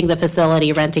renting the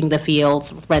facility, renting the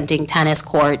fields, renting tennis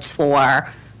courts for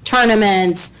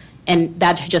tournaments, and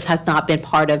that just has not been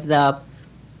part of the,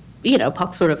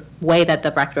 sort of way that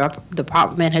the rec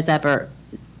department has ever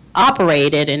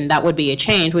operated, and that would be a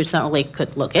change. We certainly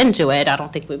could look into it. I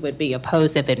don't think we would be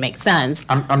opposed if it makes sense.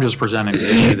 I'm just presenting the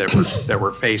issue that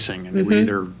we're facing, and we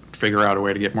either figure out a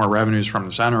way to get more revenues from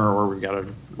the center, or we've got to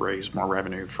raise more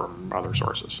revenue from other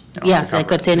sources. Yes, and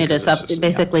continue to, because this is-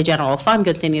 basically, general fund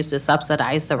continues to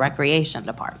subsidize the recreation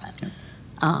department.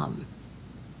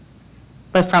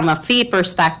 But from a fee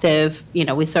perspective,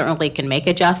 we certainly can make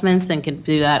adjustments and can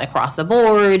do that across the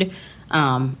board,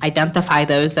 identify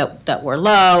those that were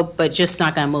low, but just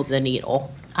not going to move the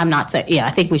needle. I'm not saying,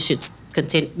 I think we should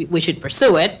continue, we should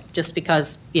pursue it, just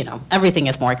because, everything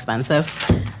is more expensive.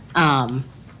 But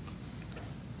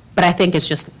I think it's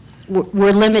just,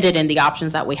 we're limited in the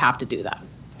options that we have to do that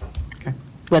Okay.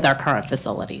 with our current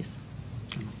facilities.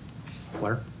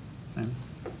 Blair?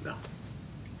 No.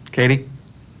 Katie?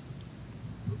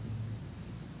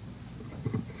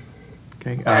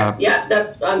 Okay, Yeah,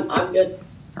 I'm good.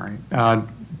 all right.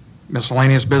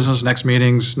 Miscellaneous business, next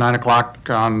meeting's 9 o'clock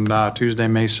on Tuesday,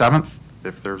 May 7th.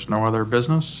 If there's no other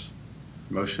business,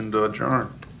 Motion to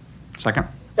adjourn. second.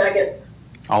 Second.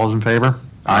 All those in favor?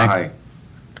 Aye.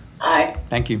 Aye.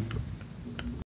 Thank you.